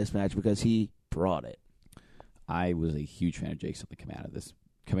that in this match because he brought it. I was a huge fan of Jake Something coming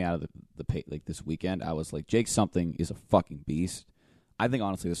out of the this weekend. I was like, Jake Something is a fucking beast. I think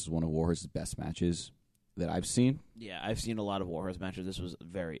honestly this is one of Warhorse's best matches that I've seen. Yeah, I've seen a lot of Warhorse matches. This was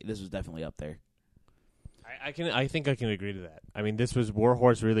definitely up there. I think I can agree to that. I mean, this was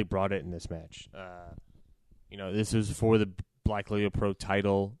Warhorse really brought it in this match. This was for the Black Label Pro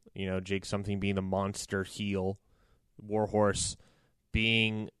title. Jake Something being the monster heel, Warhorse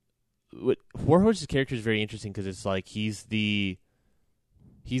being. Warhorse's character is very interesting because it's like he's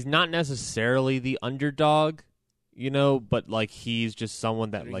not necessarily the underdog, but like he's just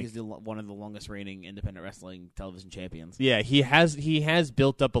someone that like he's one of the longest reigning independent wrestling television champions. Yeah, he has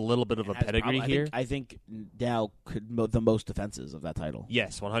built up a little bit of a pedigree here. I think now the most defenses of that title.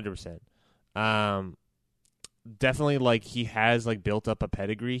 Yes, 100%. Definitely, like he has like built up a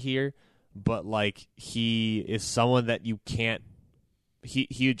pedigree here, but like he is someone that you can't.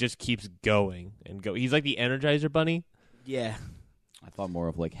 He just keeps going and go. He's like the Energizer Bunny. Yeah. I thought more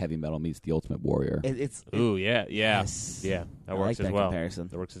of like Heavy Metal meets the Ultimate Warrior. Yeah. Yes. Yeah, that works like as well. Comparison.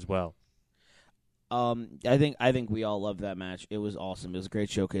 That works as well. I think we all loved that match. It was awesome. It was a great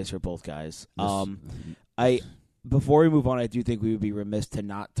showcase for both guys. Before we move on, I do think we would be remiss to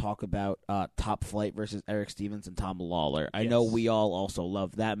not talk about Top Flight versus Eric Stevens and Tom Lawler. I know we all also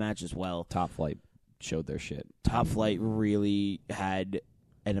loved that match as well. Top Flight showed their shit. Top Flight really had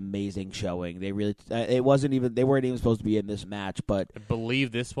an amazing showing. They really they weren't even supposed to be in this match, but I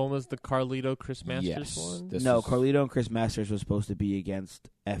believe this one was the Carlito Chris Masters one. Carlito and Chris Masters was supposed to be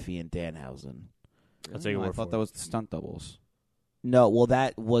against Effie and Danhausen. I'll take your word I thought for that it. was the stunt doubles. No, well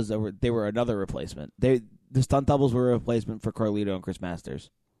that was they were another replacement. The stunt doubles were a replacement for Carlito and Chris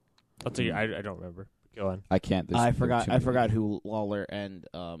Masters. I'll tell you, I don't remember. Go on. I can't. I forgot who Lawler and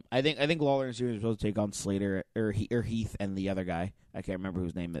I think Lawler and Stevens were supposed to take on Slater or Heath and the other guy. I can't remember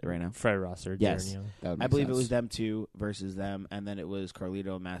whose name right now. Fred Rosser. Yes. I I believe it was them two versus them, and then it was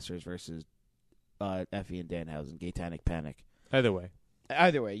Carlito and Masters versus Effie and Danhausen. Gatanic Panic. Either way,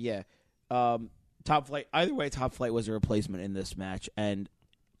 yeah. Top Flight. Either way, Top Flight was a replacement in this match, and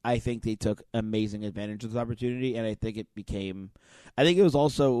I think they took amazing advantage of this opportunity, and I think it was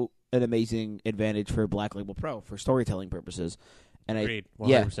also an amazing advantage for Black Label Pro for storytelling purposes. And agreed.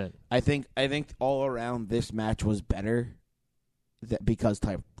 100%. I think all around this match was better because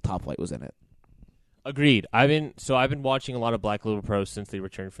Top Flight was in it. Agreed. I've been watching a lot of Black Label Pro since they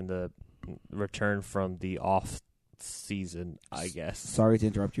returned from the off season, I guess. Sorry to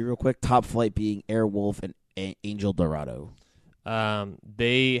interrupt you real quick. Top Flight being Airwolf and Angel Dorado.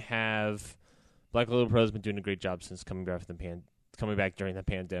 They have Black Label Pro has been doing a great job since coming back during the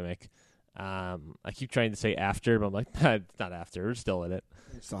pandemic. I keep trying to say after, but I'm like, it's not after. We're still in it.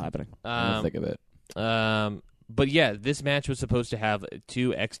 It's still happening. I don't think of it. But yeah, this match was supposed to have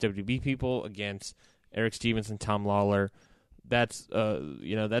two XWB people against Eric Stevens and Tom Lawler. That's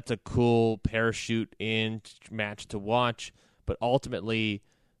that's a cool parachute in match to watch. But ultimately,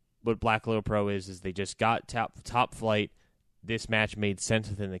 what Black Label Pro is they just got Top Flight. This match made sense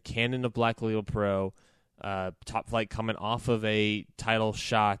within the canon of Black Label Pro. Top Flight coming off of a title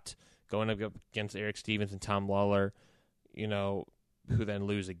shot, going up against Eric Stevens and Tom Lawler, who then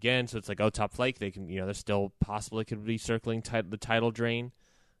lose again. So it's like, Top Flight, they can, they're still possibly could be circling the title drain.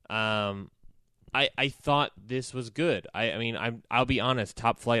 I thought this was good. I'll be honest,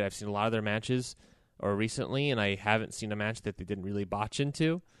 Top Flight, I've seen a lot of their matches recently, and I haven't seen a match that they didn't really botch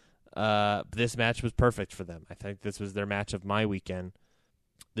into. This match was perfect for them. I think this was their match of my weekend.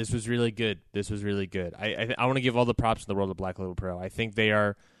 This was really good. I want to give all the props in the world of Black Label Pro. I think they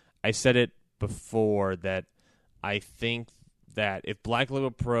are. I said it before that I think that if Black Label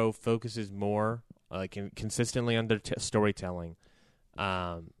Pro focuses more, consistently on their storytelling,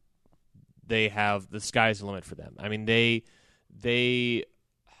 they have the sky's the limit for them. I mean, they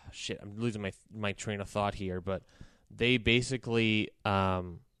shit. I'm losing my train of thought here, but they basically I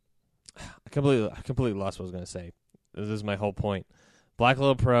completely lost what I was going to say. This is my whole point. Black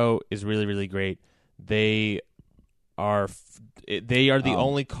Label Pro is really, really great. They are the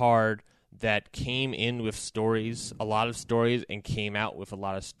only card that came in with a lot of stories, and came out with a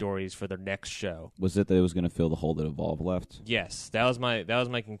lot of stories for their next show. Was it that it was going to fill the hole that Evolve left? Yes, that was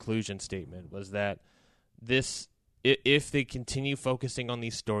my conclusion statement. Was that this? If they continue focusing on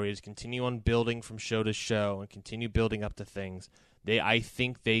these stories, continue on building from show to show, and continue building up to things, I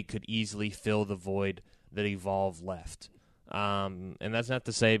think they could easily fill the void that Evolve left. And that's not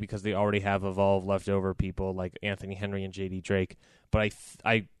to say because they already have Evolve leftover people like Anthony Henry and JD Drake, but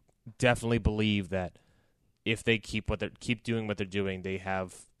I definitely believe that if they keep doing what they're doing, they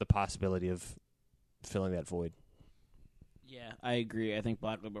have the possibility of filling that void. Yeah, I agree. I think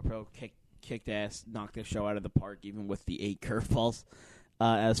Black Label Pro kicked ass, knocked their show out of the park, even with the 8 curveballs.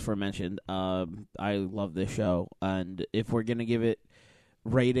 As aforementioned, I love this show, and if we're gonna give it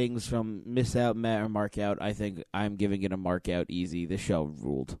ratings from miss out, Matt, or mark out, I think I'm giving it a mark out easy. This show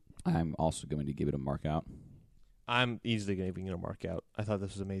ruled. I'm also going to give it a mark out. I'm easily giving it a mark out. I thought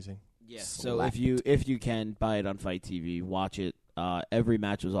this was amazing. Yeah. So if you can buy it on Fight TV, watch it. Every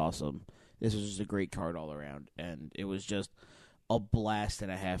match was awesome. This was just a great card all around, and it was just a blast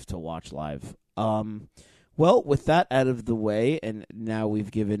and a half to watch live. Well, with that out of the way, and now we've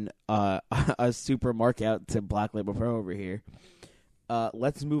given a super mark out to Black Label Pro over here.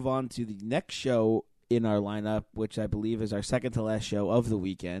 Let's move on to the next show in our lineup, which I believe is our second to last show of the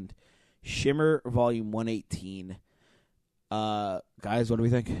weekend, Shimmer Volume 118. Guys, what do we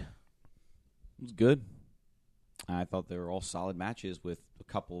think? It was good. I thought they were all solid matches with a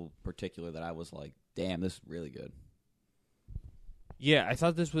couple particular that I was like, damn, this is really good. Yeah, I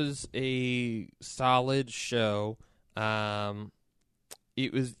thought this was a solid show.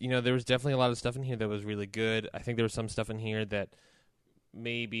 It was, there was definitely a lot of stuff in here that was really good. I think there was some stuff in here that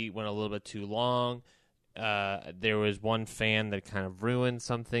maybe went a little bit too long. There was one fan that kind of ruined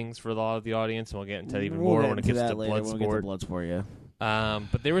some things for a lot of the audience, and we'll get into that even more when it gets to Bloodsport. Bloodsport, yeah.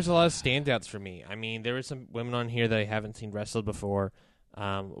 But there was a lot of standouts for me. I mean, there were some women on here that I haven't seen wrestled before.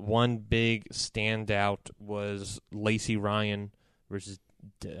 One big standout was Lacey Ryan versus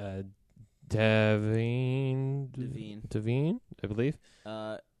Devine, I believe.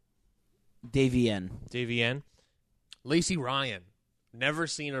 Davienne. Lacey Ryan. Never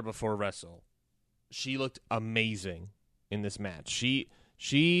seen her before wrestle. She looked amazing in this match.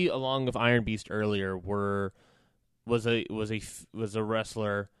 She along with Iron Beast earlier was a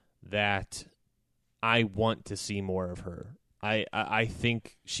wrestler that I want to see more of her. I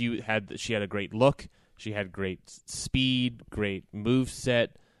think she had a great look. She had great speed, great moveset,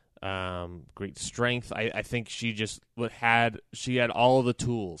 great strength. I think she just had all the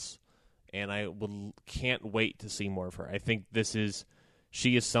tools, and I can't wait to see more of her. I think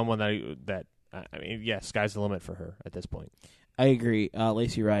she is someone that sky's the limit for her at this point. I agree.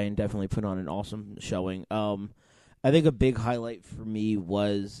 Lacey Ryan definitely put on an awesome showing. I think a big highlight for me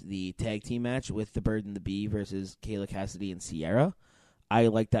was the tag team match with the Bird and the Bee versus Kayla Cassidy and Sierra. I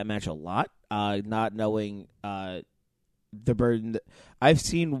liked that match a lot. Not knowing the Bird, I've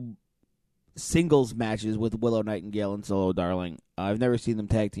seen singles matches with Willow Nightingale and Solo Darling. I've never seen them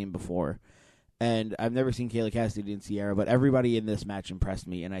tag team before, and I've never seen Kayla Cassidy and Sierra. But everybody in this match impressed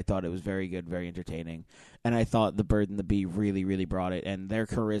me, and I thought it was very good, very entertaining. And I thought the Bird and the Bee really, really brought it, and their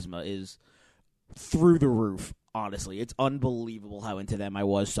charisma is through the roof. Honestly, it's unbelievable how into them I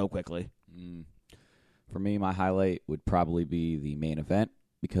was so quickly. For me, my highlight would probably be the main event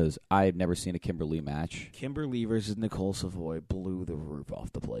because I had never seen a Kimberly match. Kimberly versus Nicole Savoy blew the roof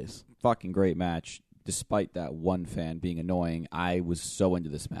off the place. Fucking great match. Despite that one fan being annoying, I was so into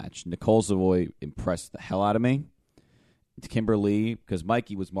this match. Nicole Savoy impressed the hell out of me. To Kimberly, because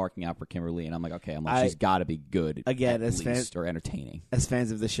Mikey was marking out for Kimberly, and I'm like, okay, she's got to be good again, at least, or entertaining. As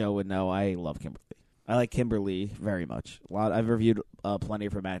fans of the show would know, I love Kimberly. I like Kimberly very much. I've reviewed plenty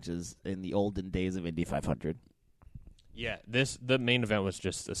of her matches in the olden days of Indy 500. Yeah, the main event was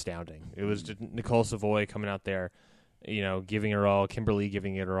just astounding. It was just Nicole Savoy coming out there, giving her all. Kimberly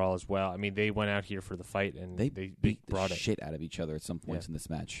giving it her all as well. I mean, they went out here for the fight, and they beat brought the shit out of each other at some points in this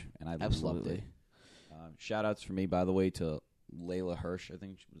match, and I Absolutely. loved it. Shout outs for me, by the way, to Layla Hirsch. I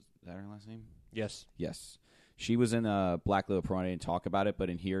think was that her last name? Yes. She was in Black Label Pro. I didn't talk about it, but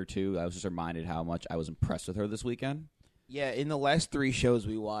in here, too, I was just reminded how much I was impressed with her this weekend. Yeah, in the last 3 shows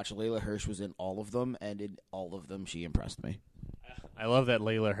we watched, Layla Hirsch was in all of them, and in all of them, she impressed me. I love that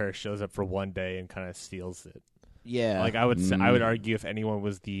Layla Hirsch shows up for one day and kind of steals it. Yeah. Like, I would argue if anyone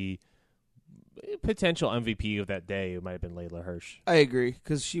was the potential MVP of that day, it might have been Layla Hirsch. I agree,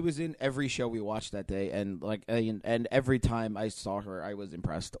 because she was in every show we watched that day, and and every time I saw her, I was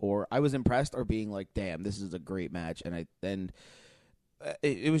impressed, or being like, "Damn, this is a great match," and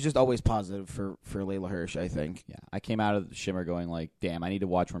it was just always positive for Layla Hirsch. I think. Yeah, I came out of the Shimmer going like, "Damn, I need to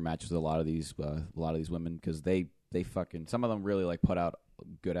watch more matches with a lot of these women because they fucking some of them really like put out a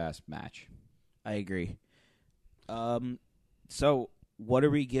good ass match." I agree. So what are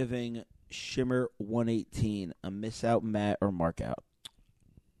we giving Shimmer 118, a miss out, Matt, or mark out?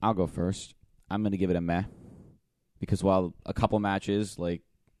 I'll go first. I'm going to give it a meh. Because while a couple matches, like,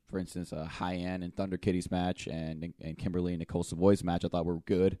 for instance, a High-End and Thunder Kitty's match and Kimberly and Nicole Savoy's match, I thought were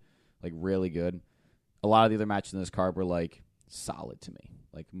good, like, really good. A lot of the other matches in this card were, like, solid to me.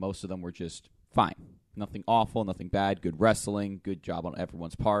 Like, most of them were just fine. Nothing awful, nothing bad, good wrestling, good job on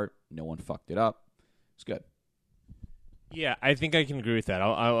everyone's part. No one fucked it up. It's good. Yeah, I think I can agree with that.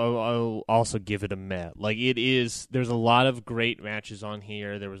 I'll also give it a meh. Like, there's a lot of great matches on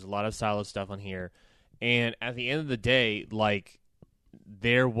here. There was a lot of solid stuff on here. And at the end of the day, like,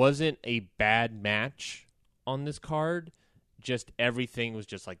 there wasn't a bad match on this card. just everything was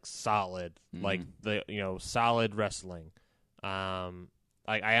just like solid, like the solid wrestling. I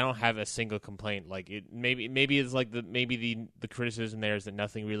don't have a single complaint. Like maybe it's like the criticism there is that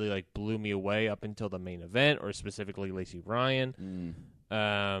nothing really like blew me away up until the main event, or specifically Lacey Ryan.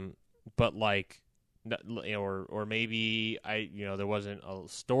 But like, or maybe there wasn't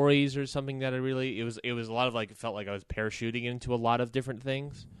stories or something that it was a lot of like, it felt like I was parachuting into a lot of different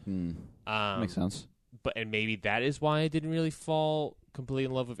things. Makes sense. And maybe that is why I didn't really fall completely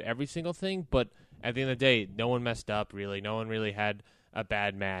in love with every single thing. But at the end of the day, no one messed up really. No one really had a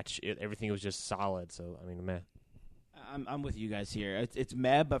bad match. Everything was just solid. So I mean, meh. I'm with you guys here. It's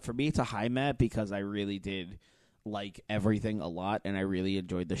meh, but for me, it's a high meh because I really did like everything a lot, and I really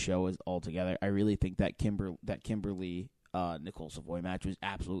enjoyed the show altogether. I really think that Kimberly Nicole Savoy match was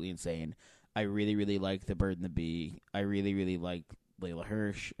absolutely insane. I really, really liked the Bird and the Bee. I really, really liked Layla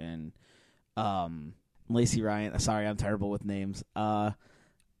Hirsch and Lacey Ryan. Sorry, I'm terrible with names.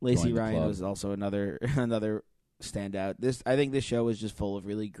 Lacey Ryan was also another standout. I think this show is just full of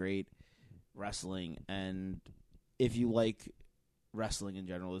really great wrestling, and if you like wrestling in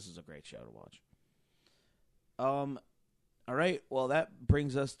general, this is a great show to watch. All right. Well, that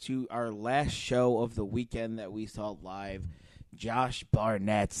brings us to our last show of the weekend that we saw live, Josh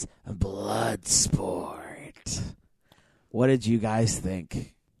Barnett's Bloodsport. What did you guys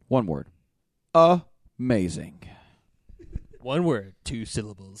think? One word. Amazing. One word, 2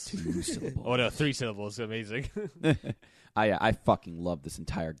 syllables. 2 syllables. Oh no, 3 syllables. Amazing. I fucking love this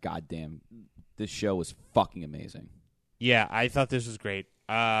entire goddamn. This show was fucking amazing. Yeah, I thought this was great.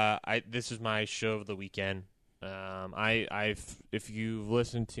 This is my show of the weekend. If you've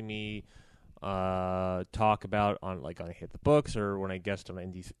listened to me talk about on Hit the Books or when I guest on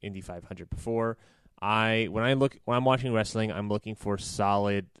Indy 500 before, when I'm watching wrestling, I'm looking for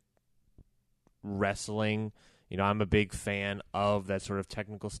solid wrestling. I'm a big fan of that sort of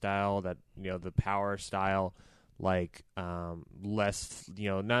technical style, that the power style, like less,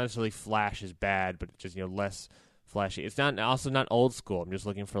 not necessarily flash is bad, but just less flashy. It's also not old school. I'm just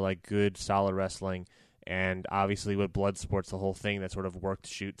looking for like good solid wrestling. And obviously with Bloodsport's the whole thing, that sort of work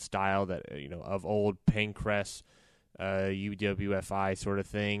shoot style that of old Pancrest, UWFI sort of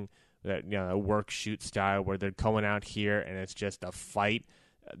thing, that a work shoot style where they're coming out here and it's just a fight.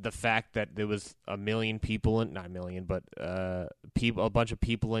 The fact that there was a million people not a million, but a bunch of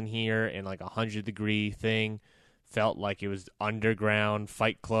people in here in like 100-degree thing, felt like it was underground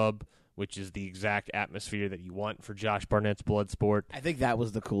Fight Club, which is the exact atmosphere that you want for Josh Barnett's Bloodsport. I think that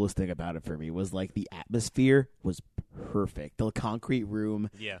was the coolest thing about it for me, was like the atmosphere was perfect. The concrete room,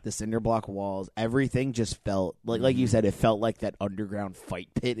 the cinder block walls, everything just felt like you said, it felt like that underground fight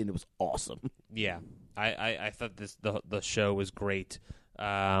pit, and it was awesome. Yeah, I thought the show was great.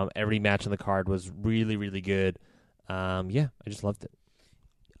 Every match on the card was really, really good. I just loved it.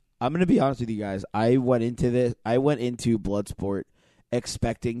 I'm gonna be honest with you guys. I went into Bloodsport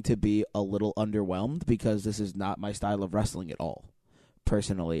expecting to be a little underwhelmed because this is not my style of wrestling at all.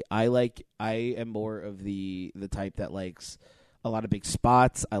 Personally, I am more of the type that likes a lot of big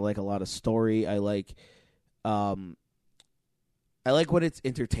spots. I like a lot of story. I like when it's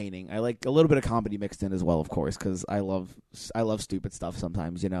entertaining. I like a little bit of comedy mixed in as well, of course, because I love stupid stuff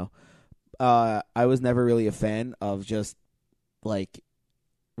sometimes. I was never really a fan of just like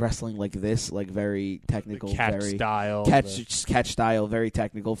wrestling like this, like very technical, catch style, very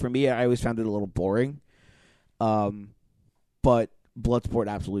technical. For me, I always found it a little boring. But Bloodsport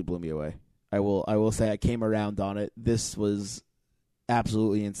absolutely blew me away. I will say I came around on it. This was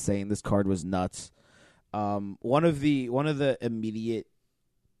absolutely insane. This card was nuts. One of the immediate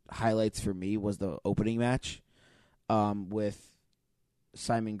highlights for me was the opening match with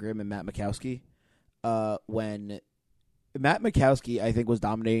Simon Grimm and Matt Mikowski. When Matt Mikowski, I think, was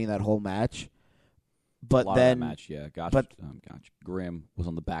dominating that whole match. But then that match, yeah, Grimm was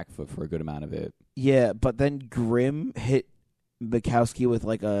on the back foot for a good amount of it. Yeah, but then Grimm hit Mikowski with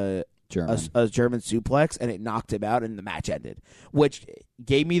like a German suplex, and it knocked him out, and the match ended, which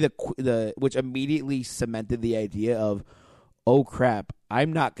gave me which immediately cemented the idea of, oh crap,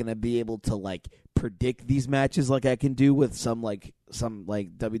 I'm not gonna be able to like predict these matches like I can do with some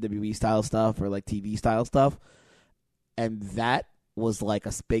WWE style stuff or like TV style stuff. And that was like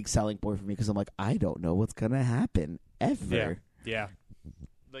a big selling point for me because I'm like, I don't know what's going to happen ever. Yeah.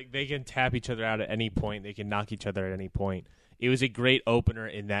 Like they can tap each other out at any point. They can knock each other at any point. It was a great opener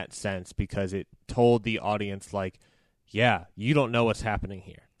in that sense because it told the audience, like, yeah, you don't know what's happening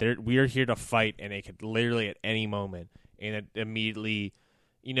here. We are here to fight, and it could literally at any moment. And it immediately,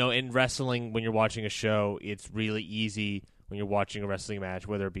 in wrestling, when you're watching a show, it's really easy when you're watching a wrestling match,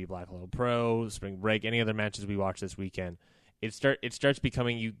 whether it be Black Hole Pro, Spring Break, any other matches we watch this weekend, it starts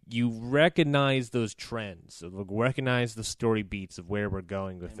becoming you recognize those trends, recognize the story beats of where we're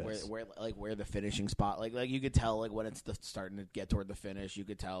going with and this. where the finishing spot, like you could tell, like when it's starting to get toward the finish, you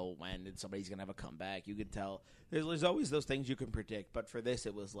could tell when somebody's gonna have a comeback. You could tell there's always those things you can predict, but for this,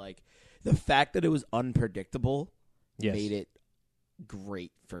 it was like the fact that it was unpredictable Yes. made it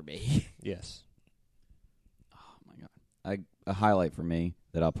great for me. Yes. Oh my god! A highlight for me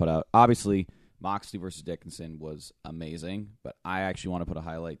that I'll put out. Obviously, Moxley versus Dickinson was amazing, but I actually want to put a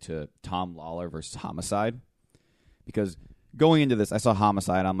highlight to Tom Lawler versus Homicide, because going into this, I saw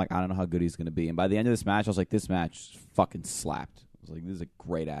Homicide. I'm like, I don't know how good he's going to be, and by the end of this match, I was like, this match fucking slapped. I was like, this is a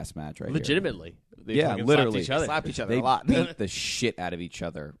great ass match right Legitimately. They Yeah, fucking literally. slapped each other. here. They a lot. beat the shit out of each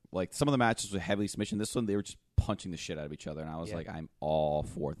other. Like some of the matches were heavily submission. This one, they were just punching the shit out of each other, and I was Yeah. like, I'm all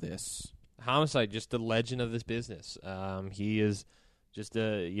for this. Homicide, just the legend of this business. He is just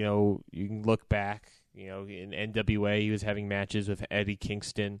you can look back, in NWA, he was having matches with Eddie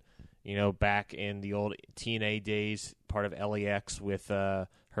Kingston, back in the old TNA days, part of LAX with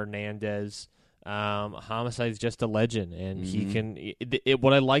Hernandez. Homicide's just a legend, and he can.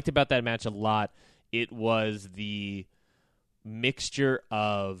 What I liked about that match a lot, it was the mixture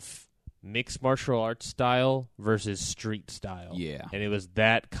of mixed martial arts style versus street style. Yeah. And it was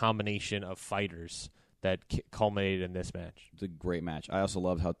that combination of fighters that culminated in this match. It's a great match. I also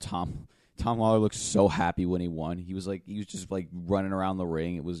loved how Tom Lawler looked so happy when he won. He was just running around the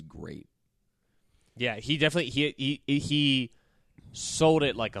ring. It was great. Yeah, he definitely he sold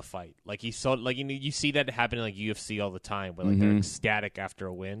it like a fight. Like he sold, like you see that happen in like UFC all the time, where like they're ecstatic after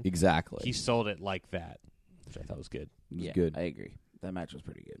a win. Exactly. He sold it like that, which I thought was good. It was Yeah, good. I agree. That match was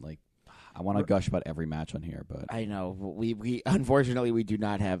pretty good. Like, I want to gush about every match on here, but I know we unfortunately we do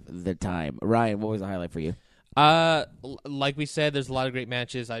not have the time. Ryan, what was the highlight for you? Like we said, there's a lot of great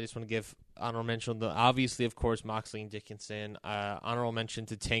matches. I just want to give honorable mention obviously, of course, Moxley and Dickinson. Honorable mention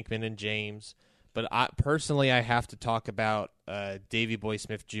to Tankman and James. But I have to talk about Davey Boy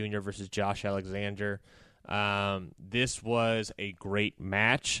Smith Jr. versus Josh Alexander. This was a great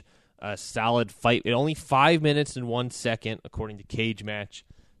match, a solid fight. Only 5 minutes and 1 second, according to Cage Match.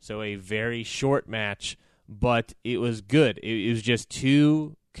 So a very short match, but it was good. It was just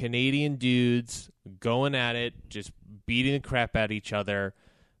two Canadian dudes going at it, just beating the crap out of each other.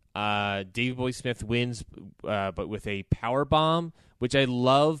 Davey Boy Smith wins, but with a power bomb, which I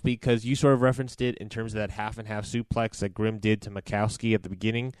love because you sort of referenced it in terms of that half and half suplex that Grimm did to Mikowski at the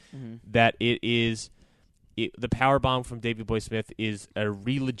beginning. That the power bomb from Davey Boy Smith is a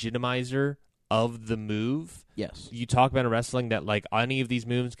re-legitimizer of the move. Yes. You talk about in wrestling that like any of these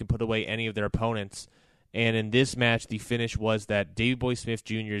moves can put away any of their opponents, and in this match, the finish was that Davey Boy Smith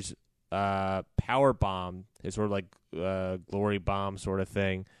Jr.'s power bomb, his sort of like glory bomb sort of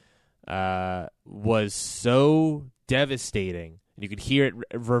thing, was so devastating. You could hear it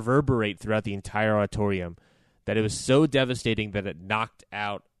reverberate throughout the entire auditorium, that it was so devastating that it knocked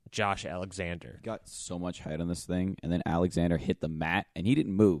out Josh Alexander. got so much height on this thing, and then Alexander hit the mat, and he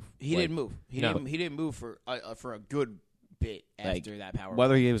didn't move. He Like, didn't move. He didn't move for a good bit after that power.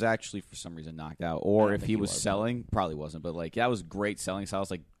 Whether he was actually for some reason knocked out, or don't if think he he was was, selling, probably wasn't. But like that was great selling. So I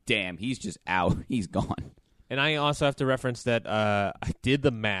was like, damn, he's just out. He's gone. And I also have to reference that I did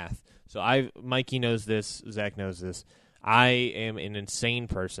the math. So Mikey knows this, Zach knows this. I am an insane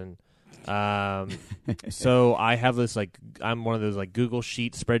person. So I have this I'm one of those Google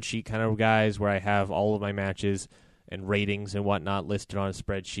spreadsheet kind of guys where I have all of my matches and ratings and whatnot listed on a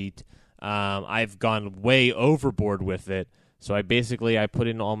spreadsheet. I've gone way overboard with it. So I put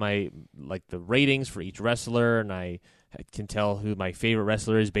in all my the ratings for each wrestler, and I can tell who my favorite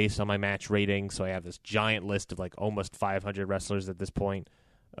wrestler is based on my match rating. So I have this giant list of almost 500 wrestlers at this point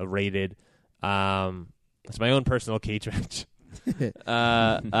rated. It's my own personal cage match.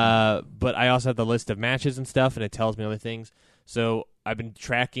 But I also have the list of matches and stuff, and it tells me other things. So I've been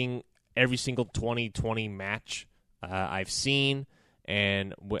tracking every single 2020 match I've seen,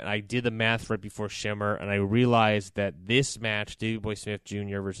 and when I did the math right before Shimmer, and I realized that this match, Davey Boy Smith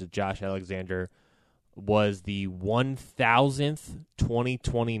Jr. versus Josh Alexander, was the 1,000th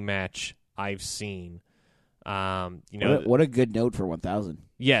 2020 match I've seen. What a good note for 1,000.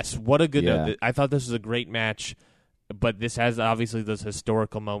 Yes, what a good Yeah. note. I thought this was a great match, but this has obviously those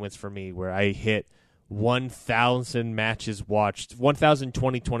historical moments for me where I hit 1,000 matches watched, 1,000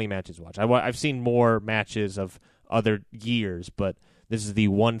 2020 matches watched. I've seen more matches of other years, but this is the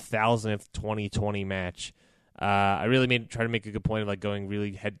 1,000th 2020 match. I really try to make a good point of going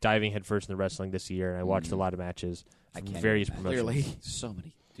really diving headfirst in the wrestling this year, and I watched a lot of matches from various promotions. Clearly. So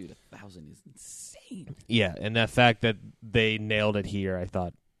many, dude. 1,000 is insane. Yeah, and the fact that they nailed it here, I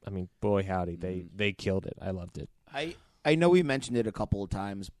thought, boy howdy, they killed it. I loved it. I know we mentioned it a couple of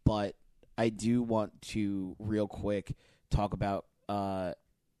times, but I do want to real quick talk about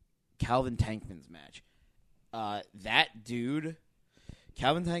Calvin Tankman's match. That dude,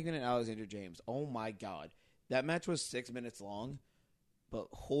 Calvin Tankman and Alexander James. Oh my God, that match was 6 minutes long, but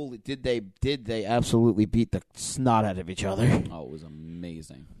holy, did they absolutely beat the snot out of each other? Oh, it was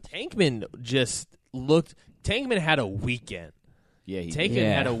amazing. Tankman had a weekend. Yeah,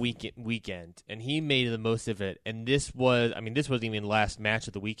 Tankman had a weekend, and he made the most of it. And this wasn't even last match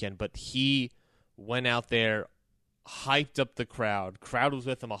of the weekend, but he went out there, hyped up the crowd. Crowd was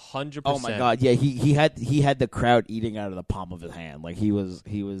with him 100%. Oh my God, yeah, he had the crowd eating out of the palm of his hand. Like his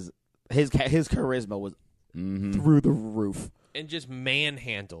charisma was through the roof, and just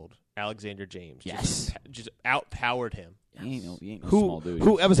manhandled Alexander James. Yes, just outpowered him. He ain't no small dude.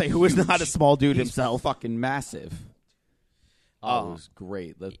 I would say who is not a small dude He's himself. fucking massive. Oh, it was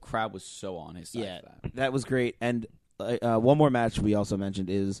great. The crowd was so on his side. Yeah, for that. that was great. And one more match we also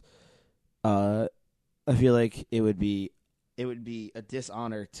mentioned is, I feel like it would be a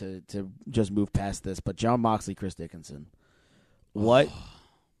dishonor to just move past this, but Jon Moxley, Chris Dickinson. What?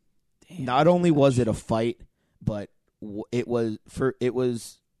 Damn, Not only was it a fight, but it was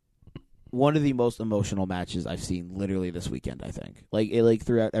one of the most emotional matches I've seen literally this weekend. I think like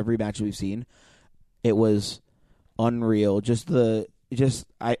throughout every match we've seen, it was unreal.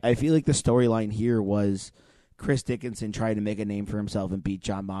 I feel like the storyline here was Chris Dickinson trying to make a name for himself and beat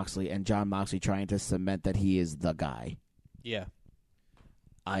Jon Moxley, and Jon Moxley trying to cement that he is the guy. Yeah.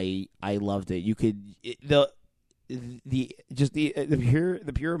 I loved it. You could the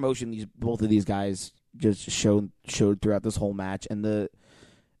pure emotion both of these guys just showed throughout this whole match, and the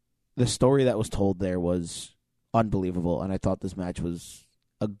story that was told there was unbelievable. And I thought this match was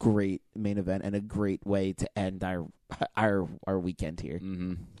a great main event and a great way to end our weekend here.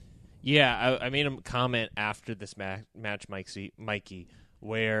 Mm-hmm. Yeah, I made a comment after this match, Mikey,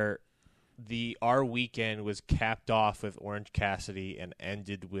 where our weekend was capped off with Orange Cassidy and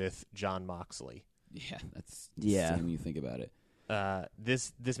ended with Jon Moxley. Yeah, that's insane when you think about it.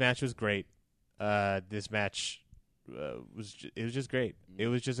 This match was great. This match was just great. It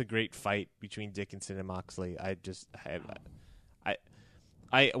was just a great fight between Dickinson and Moxley. I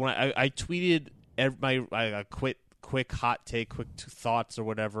tweeted my quick hot take, quick thoughts or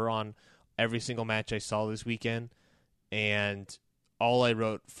whatever on every single match I saw this weekend, and all I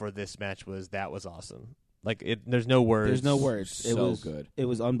wrote for this match was that was awesome. Like there's no words. There's no words. So it was good. It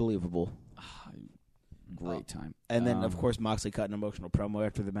was unbelievable. Great time. And then, of course, Moxley cut an emotional promo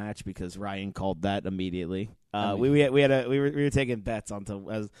after the match because Ryan called that immediately. We were taking bets on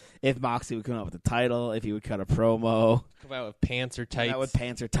if Moxley would come out with the title, if he would cut a promo, Come out with pants or tights.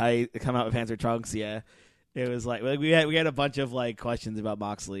 come out with pants or trunks. Yeah, it was like we had a bunch of questions about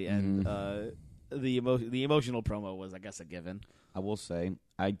Moxley, and the emotional promo was, I guess, a given. I will say,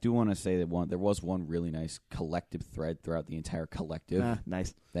 I do want to say that there was one really nice collective thread throughout the entire collective.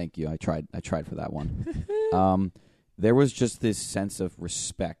 Nice. Thank you. I tried for that one. There was just this sense of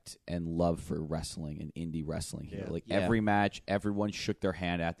respect and love for wrestling and indie wrestling here. Every match, everyone shook their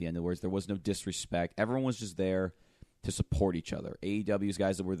hand at the end of the words. There was no disrespect. Everyone was just there to support each other. AEW's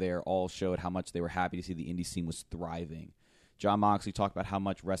guys that were there all showed how much they were happy to see the indie scene was thriving. Jon Moxley talked about how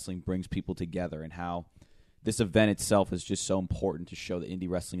much wrestling brings people together and how this event itself is just so important to show that indie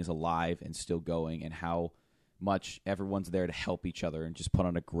wrestling is alive and still going, and how much everyone's there to help each other and just put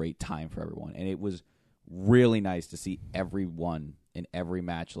on a great time for everyone. And it was really nice to see everyone in every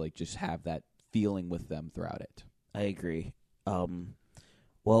match just have that feeling with them throughout it. I agree.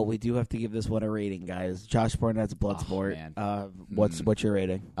 Well, we do have to give this one a rating, guys. Josh Barnett's Bloodsport. What's your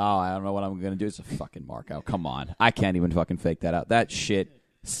rating? Oh, I don't know what I'm going to do. It's a fucking mark out. Come on. I can't even fucking fake that out. That shit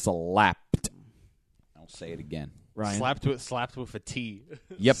slapped. I'll say it again. Ryan? Slapped with a T.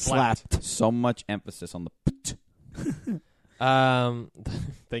 Yep. Slapped. So much emphasis on the pt.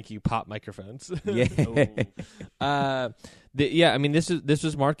 Thank you, pop microphones. Yeah. I mean, this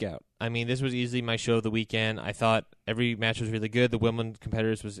was mark out. I mean, this was easily my show of the weekend. I thought every match was really good. The women's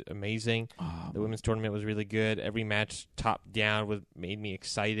competitors was amazing. The women's tournament was really good. Every match, top down, made me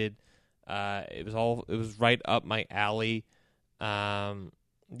excited. It was right up my alley.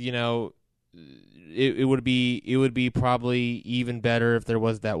 It would be probably even better if there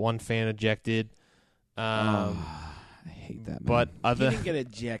was that one fan ejected. I hate that, man. But He didn't get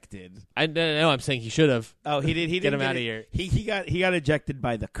ejected. I know. I'm saying he should have. Oh, he did. He Get didn't him out of here. He got ejected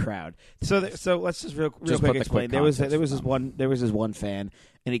by the crowd. So let's just real Just quick put the explain. quick There was context this one fan,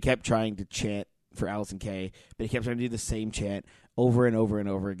 and he kept trying to chant for Allison Kay, but he kept trying to do the same chant over and over and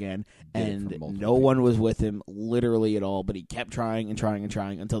over again, and no one was with him literally at all. But he kept trying and trying and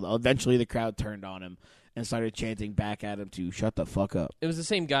trying until eventually the crowd turned on him, and started chanting back at him to shut the fuck up. It was the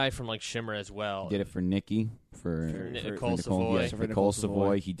same guy from like Shimmer as well. He did it for Nikki, for Nicole Savoy. For Nicole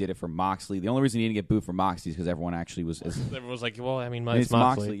Savoy. He did it for Moxley. The only reason he didn't get booed for Moxley is because everyone actually was. Everyone was like, well, I mean, it's it's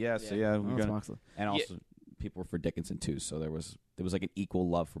Moxley. Yeah, so yeah, Well, it's Moxley. and also people were for Dickinson too. So there was like an equal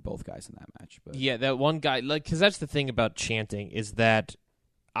love for both guys in that match. But Yeah, that one guy, like, because that's the thing about chanting is that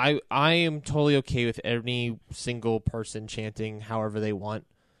I am totally okay with any single person chanting however they want.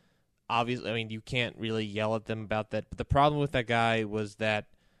 Obviously, I mean, you can't really yell at them about that. But the problem with that guy was that,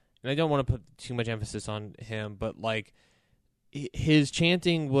 and I don't want to put too much emphasis on him, but like his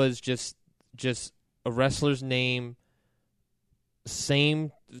chanting was just a wrestler's name,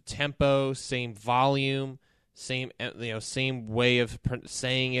 same tempo, same volume, same way of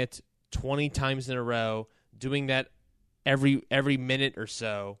saying it 20 times in a row, doing that every minute or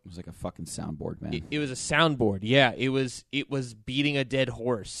so. it was like a fucking soundboard, man. It was a soundboard. Yeah, it was beating a dead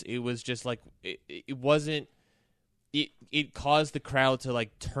horse. It was just like it wasn't. It caused the crowd to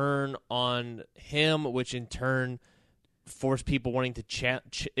like turn on him, which in turn forced people wanting to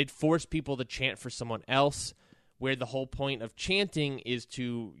chant. It forced people to chant for someone else. Where the whole point of chanting is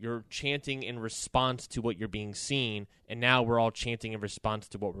you're chanting in response to what you're being seen, and now we're all chanting in response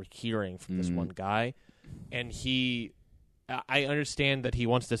to what we're hearing from this one guy. And I understand that he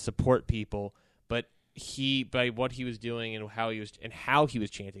wants to support people, but by what he was doing and how he was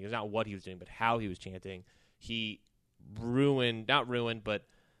chanting, it's not what he was doing, but how he was chanting, he but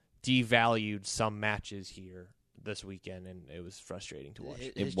devalued some matches here this weekend, and it was frustrating to watch.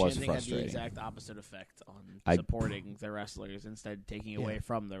 His was chanting frustrating. had the exact opposite effect on supporting the wrestlers instead taking away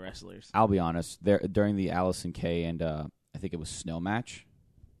from the wrestlers. I'll be honest. During the Allison Kay and I think it was Snow match,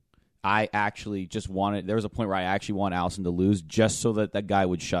 I actually just wanted. There was a point where I actually wanted Allison to lose just so that guy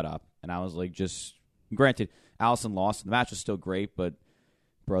would shut up. And I was like, granted, Allison lost. The match was still great, but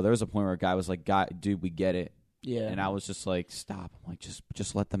bro, there was a point where a guy was like, dude, we get it. Yeah, and I was just like, stop. I'm like,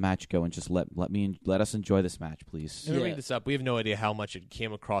 just let the match go and just let us enjoy this match, please. Let me bring this up. We have no idea how much it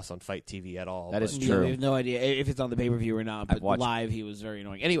came across on Fight TV at all. That is Yeah, true. we have no idea if it's on the pay-per-view or not, but watched- live he was very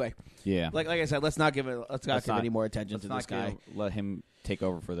annoying. Anyway, Yeah. like I said, let's not give any more attention to this guy. Let him take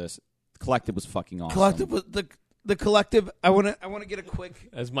over for this. Collective was fucking awesome. Collective was the collective. I want to get a quick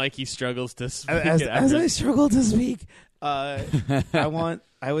As Mikey struggles to speak as I struggle to speak. I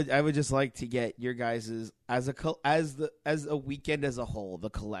would just like to get your guys's as a weekend as a whole, the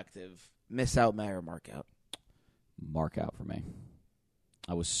collective miss out, or mark out. Mark out for me.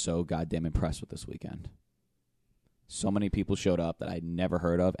 I was so goddamn impressed with this weekend. So many people showed up that I'd never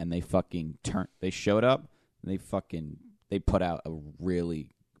heard of, and they fucking They showed up, and they put out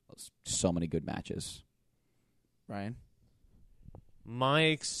so many good matches. Ryan, My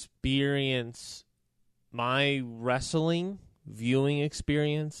experience, my wrestling viewing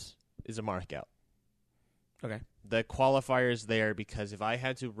experience is a markout. okay. The qualifier is there because if I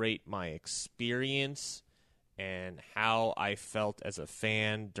had to rate my experience and how I felt as a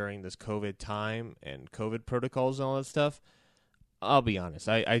fan during this COVID time and COVID protocols and all that stuff, I'll be honest.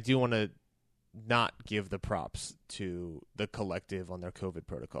 I do want to not give the props to the collective on their COVID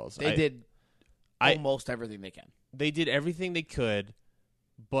protocols. They did almost everything they can. They did everything they could,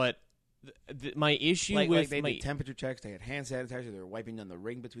 but my issue Like they did temperature checks. They had hand sanitizer. They were wiping down the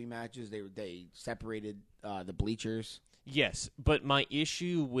ring between matches. They separated the bleachers. Yes, but my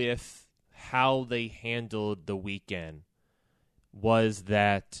issue with how they handled the weekend was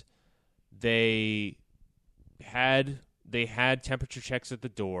that they had temperature checks at the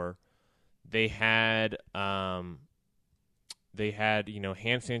door. They had hand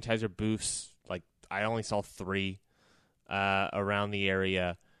sanitizer booths. Like I only saw 3 around the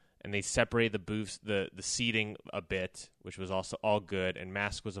area. And they separated the booths, the seating a bit, which was also all good. And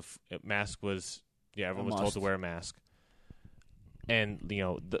mask was everyone was told to wear a mask. And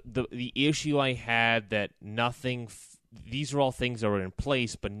the issue I had that nothing. These are all things that were in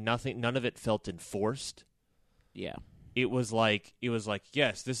place, but none of it felt enforced. Yeah. It was like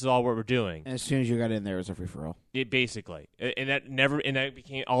yes, this is all what we're doing. And as soon as you got in there, it was a free for all. It basically, and that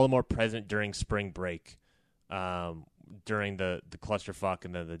became all the more present during spring break. During the clusterfuck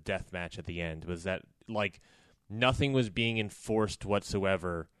and the death match at the end was that like nothing was being enforced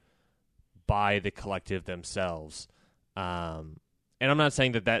whatsoever by the collective themselves. And I'm not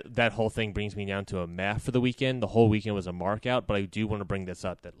saying that whole thing brings me down to a meh for the weekend. The whole weekend was a mark out, but I do want to bring this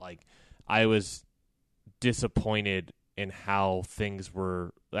up that like I was disappointed in how things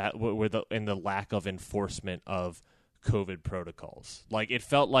were in the lack of enforcement of COVID protocols. Like it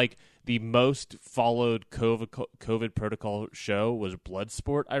felt like the most followed COVID protocol show was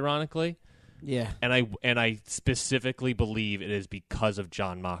Bloodsport, ironically. Yeah. And I specifically believe it is because of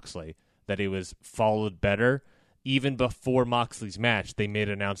Jon Moxley that it was followed better. Even before Moxley's match, they made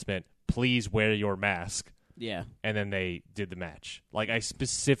an announcement, please wear your mask. Yeah. And then they did the match. Like, I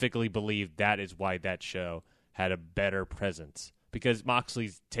specifically believe that is why that show had a better presence. Because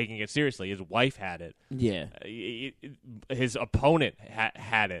Moxley's taking it seriously. His wife had it. Yeah. His opponent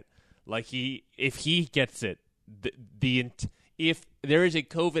had it. Like, if he gets it, if there is a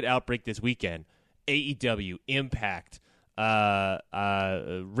COVID outbreak this weekend, AEW, Impact,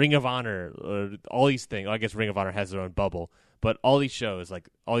 Ring of Honor, all these things. I guess Ring of Honor has their own bubble, but all these shows, like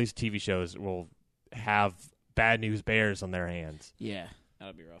all these TV shows, will have Bad News Bears on their hands. Yeah.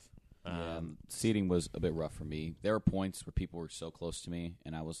 That'll be rough. Seating was a bit rough for me. There were points where people were so close to me,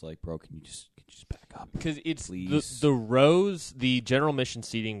 and I was like, "Bro, can you just back up?" Because it's please? The rows, the general mission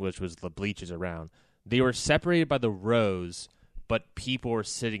seating, which was the bleachers around, they were separated by the rows, but people were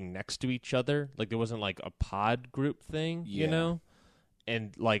sitting next to each other. Like, there wasn't like a pod group thing, you know?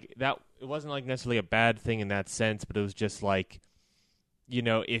 And like that, it wasn't like necessarily a bad thing in that sense, but it was just like, you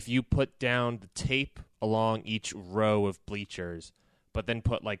know, if you put down the tape along each row of bleachers, but then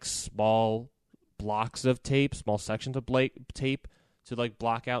put like small blocks of tape, small sections of tape to like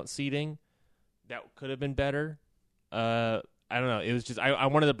block out seating, that could have been better. I don't know. It was just I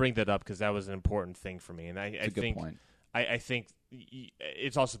wanted to bring that up because that was an important thing for me, and I That's a good think point. I think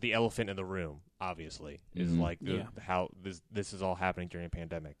it's also the elephant in the room. Obviously, is like how this is all happening during a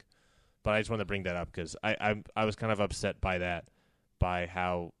pandemic. But I just wanted to bring that up because I was kind of upset by that, by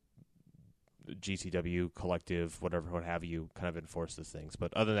how GCW collective, what have you, kind of enforced these things.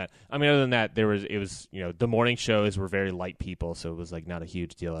 But other than that, it was the morning shows were very light people, so it was like not a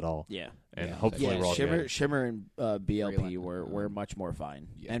huge deal at all. Yeah. And hopefully we're all good. Shimmer and BLP were much more fine,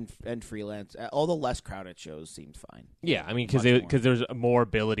 and freelance. All the less crowded shows seemed fine. Yeah, I mean because there's more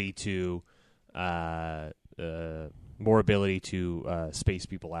ability to space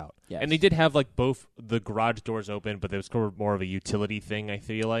people out. Yes. And they did have like both the garage doors open, but there was more of a utility thing, I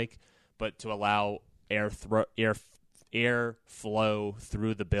feel like. But to allow air flow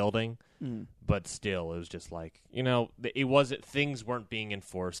through the building, but still, it was just like, it wasn't, things weren't being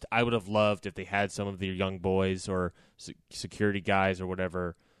enforced. I would have loved if they had some of their young boys or security guys or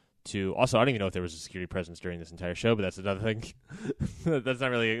whatever to. Also, I don't even know if there was a security presence during this entire show, but that's another thing. That's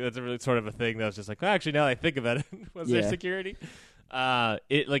a really sort of a thing that was just like, well, actually, now that I think about it, was there security?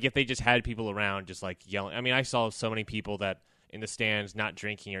 If they just had people around, just like yelling. I mean, I saw so many people that in the stands, not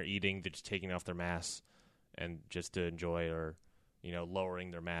drinking or eating, they're just taking off their masks and just to enjoy or,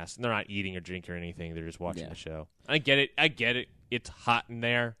 lowering their masks. And they're not eating or drinking or anything. They're just watching the show. I get it. It's hot in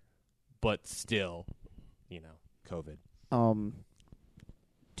there, but still, COVID.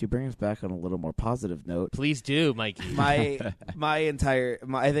 To bring us back on a little more positive note, please do, Mikey. my entire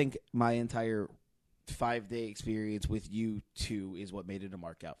 5-day experience with you two is what made it a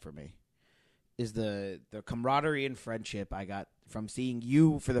mark out for me. Is the camaraderie and friendship I got from seeing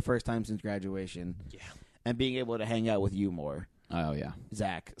you for the first time since graduation, and being able to hang out with you more. Oh yeah,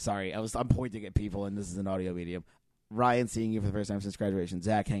 Zach. Sorry, I'm pointing at people, and this is an audio medium. Ryan, seeing you for the first time since graduation.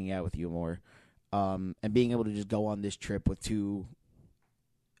 Zach, hanging out with you more, and being able to just go on this trip with two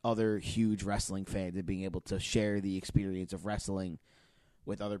other huge wrestling fans and being able to share the experience of wrestling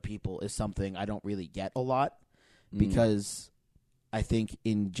with other people is something I don't really get a lot because I think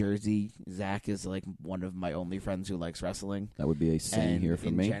in Jersey, Zach is like one of my only friends who likes wrestling. That would be a saying here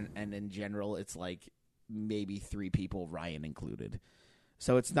for me. And in general, it's like maybe 3 people, Ryan included.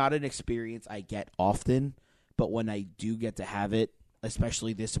 So it's not an experience I get often, but when I do get to have it,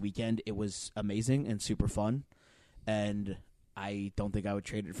 especially this weekend, it was amazing and super fun. And I don't think I would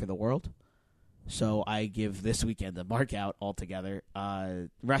trade it for the world. So I give this weekend a mark out altogether,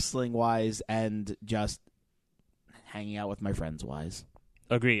 wrestling-wise and just hanging out with my friends-wise.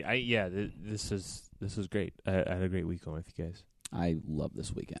 Agreed. This is great. I had a great weekend with you guys. I love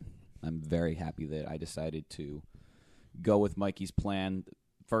this weekend. I'm very happy that I decided to go with Mikey's plan.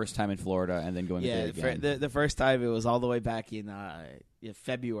 First time in Florida, and then going there again. The first time, it was all the way back in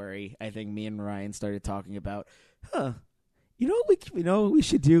February. I think me and Ryan started talking about, you know what we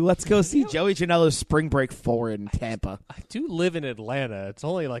should do? Let's go see Joey Janela's Spring Break 4 in Tampa. I do live in Atlanta. It's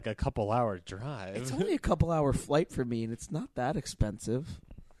only like a couple hour drive. It's only a couple hour flight for me, and it's not that expensive.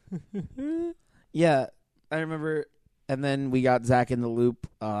 Yeah, I remember. And then we got Zach in the loop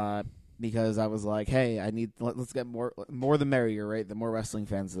because I was like, hey, let's get more the merrier, right? The more wrestling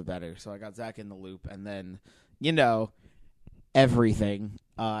fans, the better. So I got Zach in the loop, and then, everything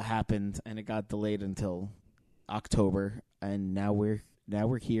happened, and it got delayed until October, and now we're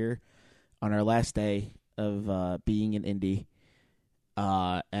here on our last day of being in Indy,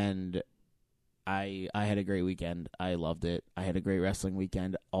 and I had a great weekend. I loved it. I had a great wrestling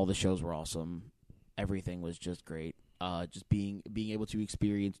weekend. All the shows were awesome. Everything was just great. Just being able to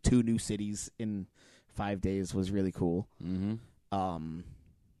experience 2 new cities in 5 days was really cool. Mm-hmm.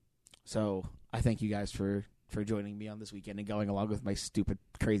 So I thank you guys for joining me on this weekend and going along with my stupid,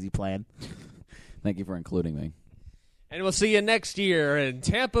 crazy plan. Thank you for including me. And we'll see you next year in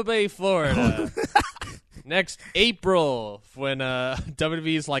Tampa Bay, Florida. Next April, when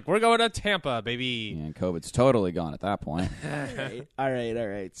WWE's like, we're going to Tampa, baby. And COVID's totally gone at that point. All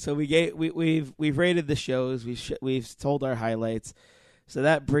right. So we've rated the shows. We've told our highlights. So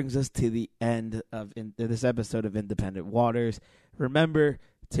that brings us to the end of this episode of Independent Waters. Remember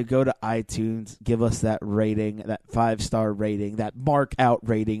to go to iTunes, give us that rating, that 5-star rating, that mark out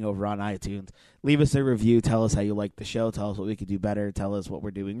rating over on iTunes. Leave us a review. Tell us how you like the show. Tell us what we could do better. Tell us what we're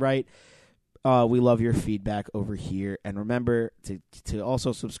doing right. We love your feedback over here. And remember to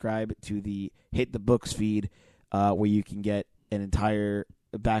also subscribe to the Hit the Books feed, where you can get an entire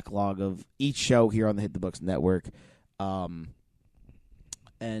backlog of each show here on the Hit the Books network. And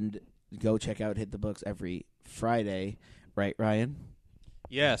go check out Hit the Books every Friday. Right, Ryan?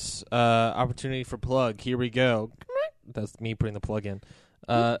 Yes. Opportunity for plug. Here we go. That's me putting the plug in.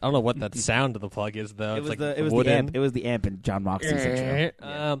 I don't know what that sound of the plug is, though. It was it's the amp. It was the amp in John Moxley's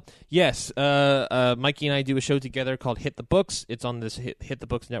intro. Yes. Mikey and I do a show together called Hit the Books. It's on this Hit the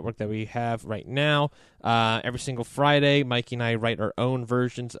Books network that we have right now. Every single Friday, Mikey and I write our own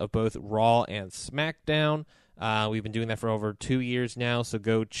versions of both Raw and SmackDown. We've been doing that for over 2 years now, so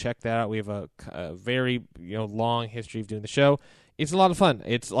go check that out. We have a very long history of doing the show. It's a lot of fun.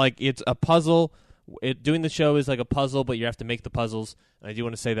 It's a puzzle. Doing the show is like a puzzle, but you have to make the puzzles. And I do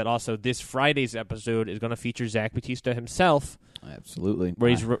want to say that also this Friday's episode is going to feature Zach Batista himself. Absolutely. Where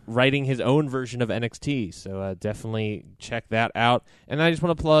he's writing his own version of NXT. So definitely check that out. And I just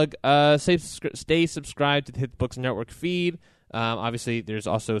want to plug, stay subscribed to the Hit the Books Network feed. Obviously, there's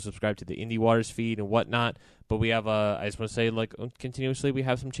also subscribe to the Indie Waters feed and whatnot. But we have, I just want to say, continuously, we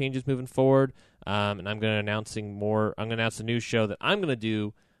have some changes moving forward. And I'm going to announce a new show that I'm going to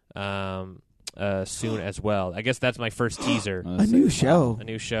do soon as well. I guess that's my first teaser. A new show. A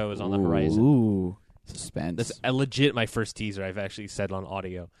new show is on the horizon. Ooh. Suspense. That's legit my first teaser I've actually said on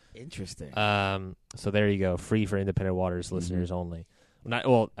audio. Interesting. So there you go. Free for Independent Waters listeners only.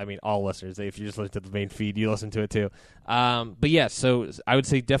 All listeners. If you just listen to the main feed, you listen to it too. But yeah, so I would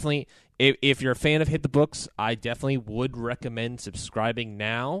say definitely, if you're a fan of Hit the Books, I definitely would recommend subscribing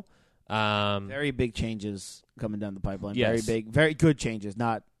now. Very big changes coming down the pipeline. Yes. Very big, very good changes,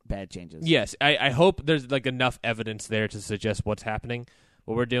 not bad changes. Yes, I hope there's enough evidence there to suggest what's happening,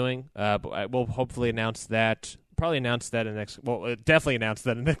 what we're doing. But we'll hopefully announce that. Probably announce that definitely announce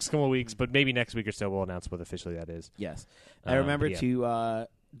that in the next couple of weeks. But maybe next week or so we'll announce what officially that is. Yes, and remember to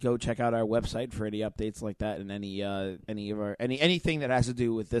go check out our website for any updates like that and anything that has to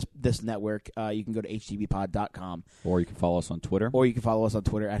do with this network. You can go to htbpod.com, or you can follow us on Twitter, at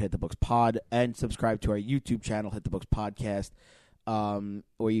HitTheBooksPod, and subscribe to our YouTube channel, Hit the Books Podcast,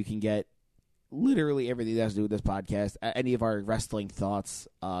 where you can get literally everything that has to do with this podcast, any of our wrestling thoughts,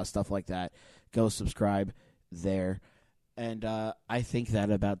 stuff like that. Go subscribe there. And I think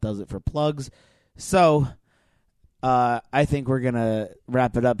that about does it for plugs. So I think we're going to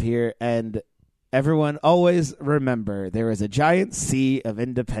wrap it up here. And everyone, always remember, there is a giant sea of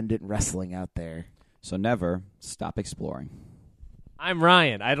independent wrestling out there. So never stop exploring. I'm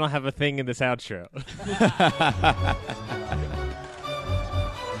Ryan. I don't have a thing in this outro.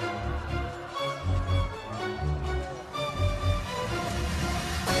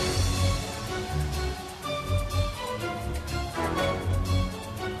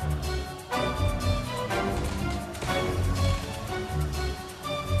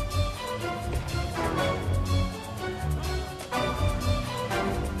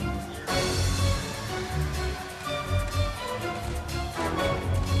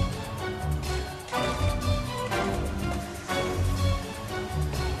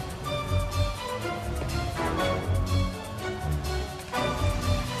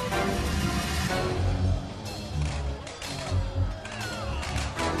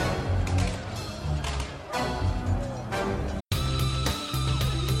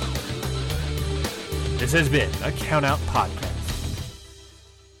 This has been a Count Out Podcast.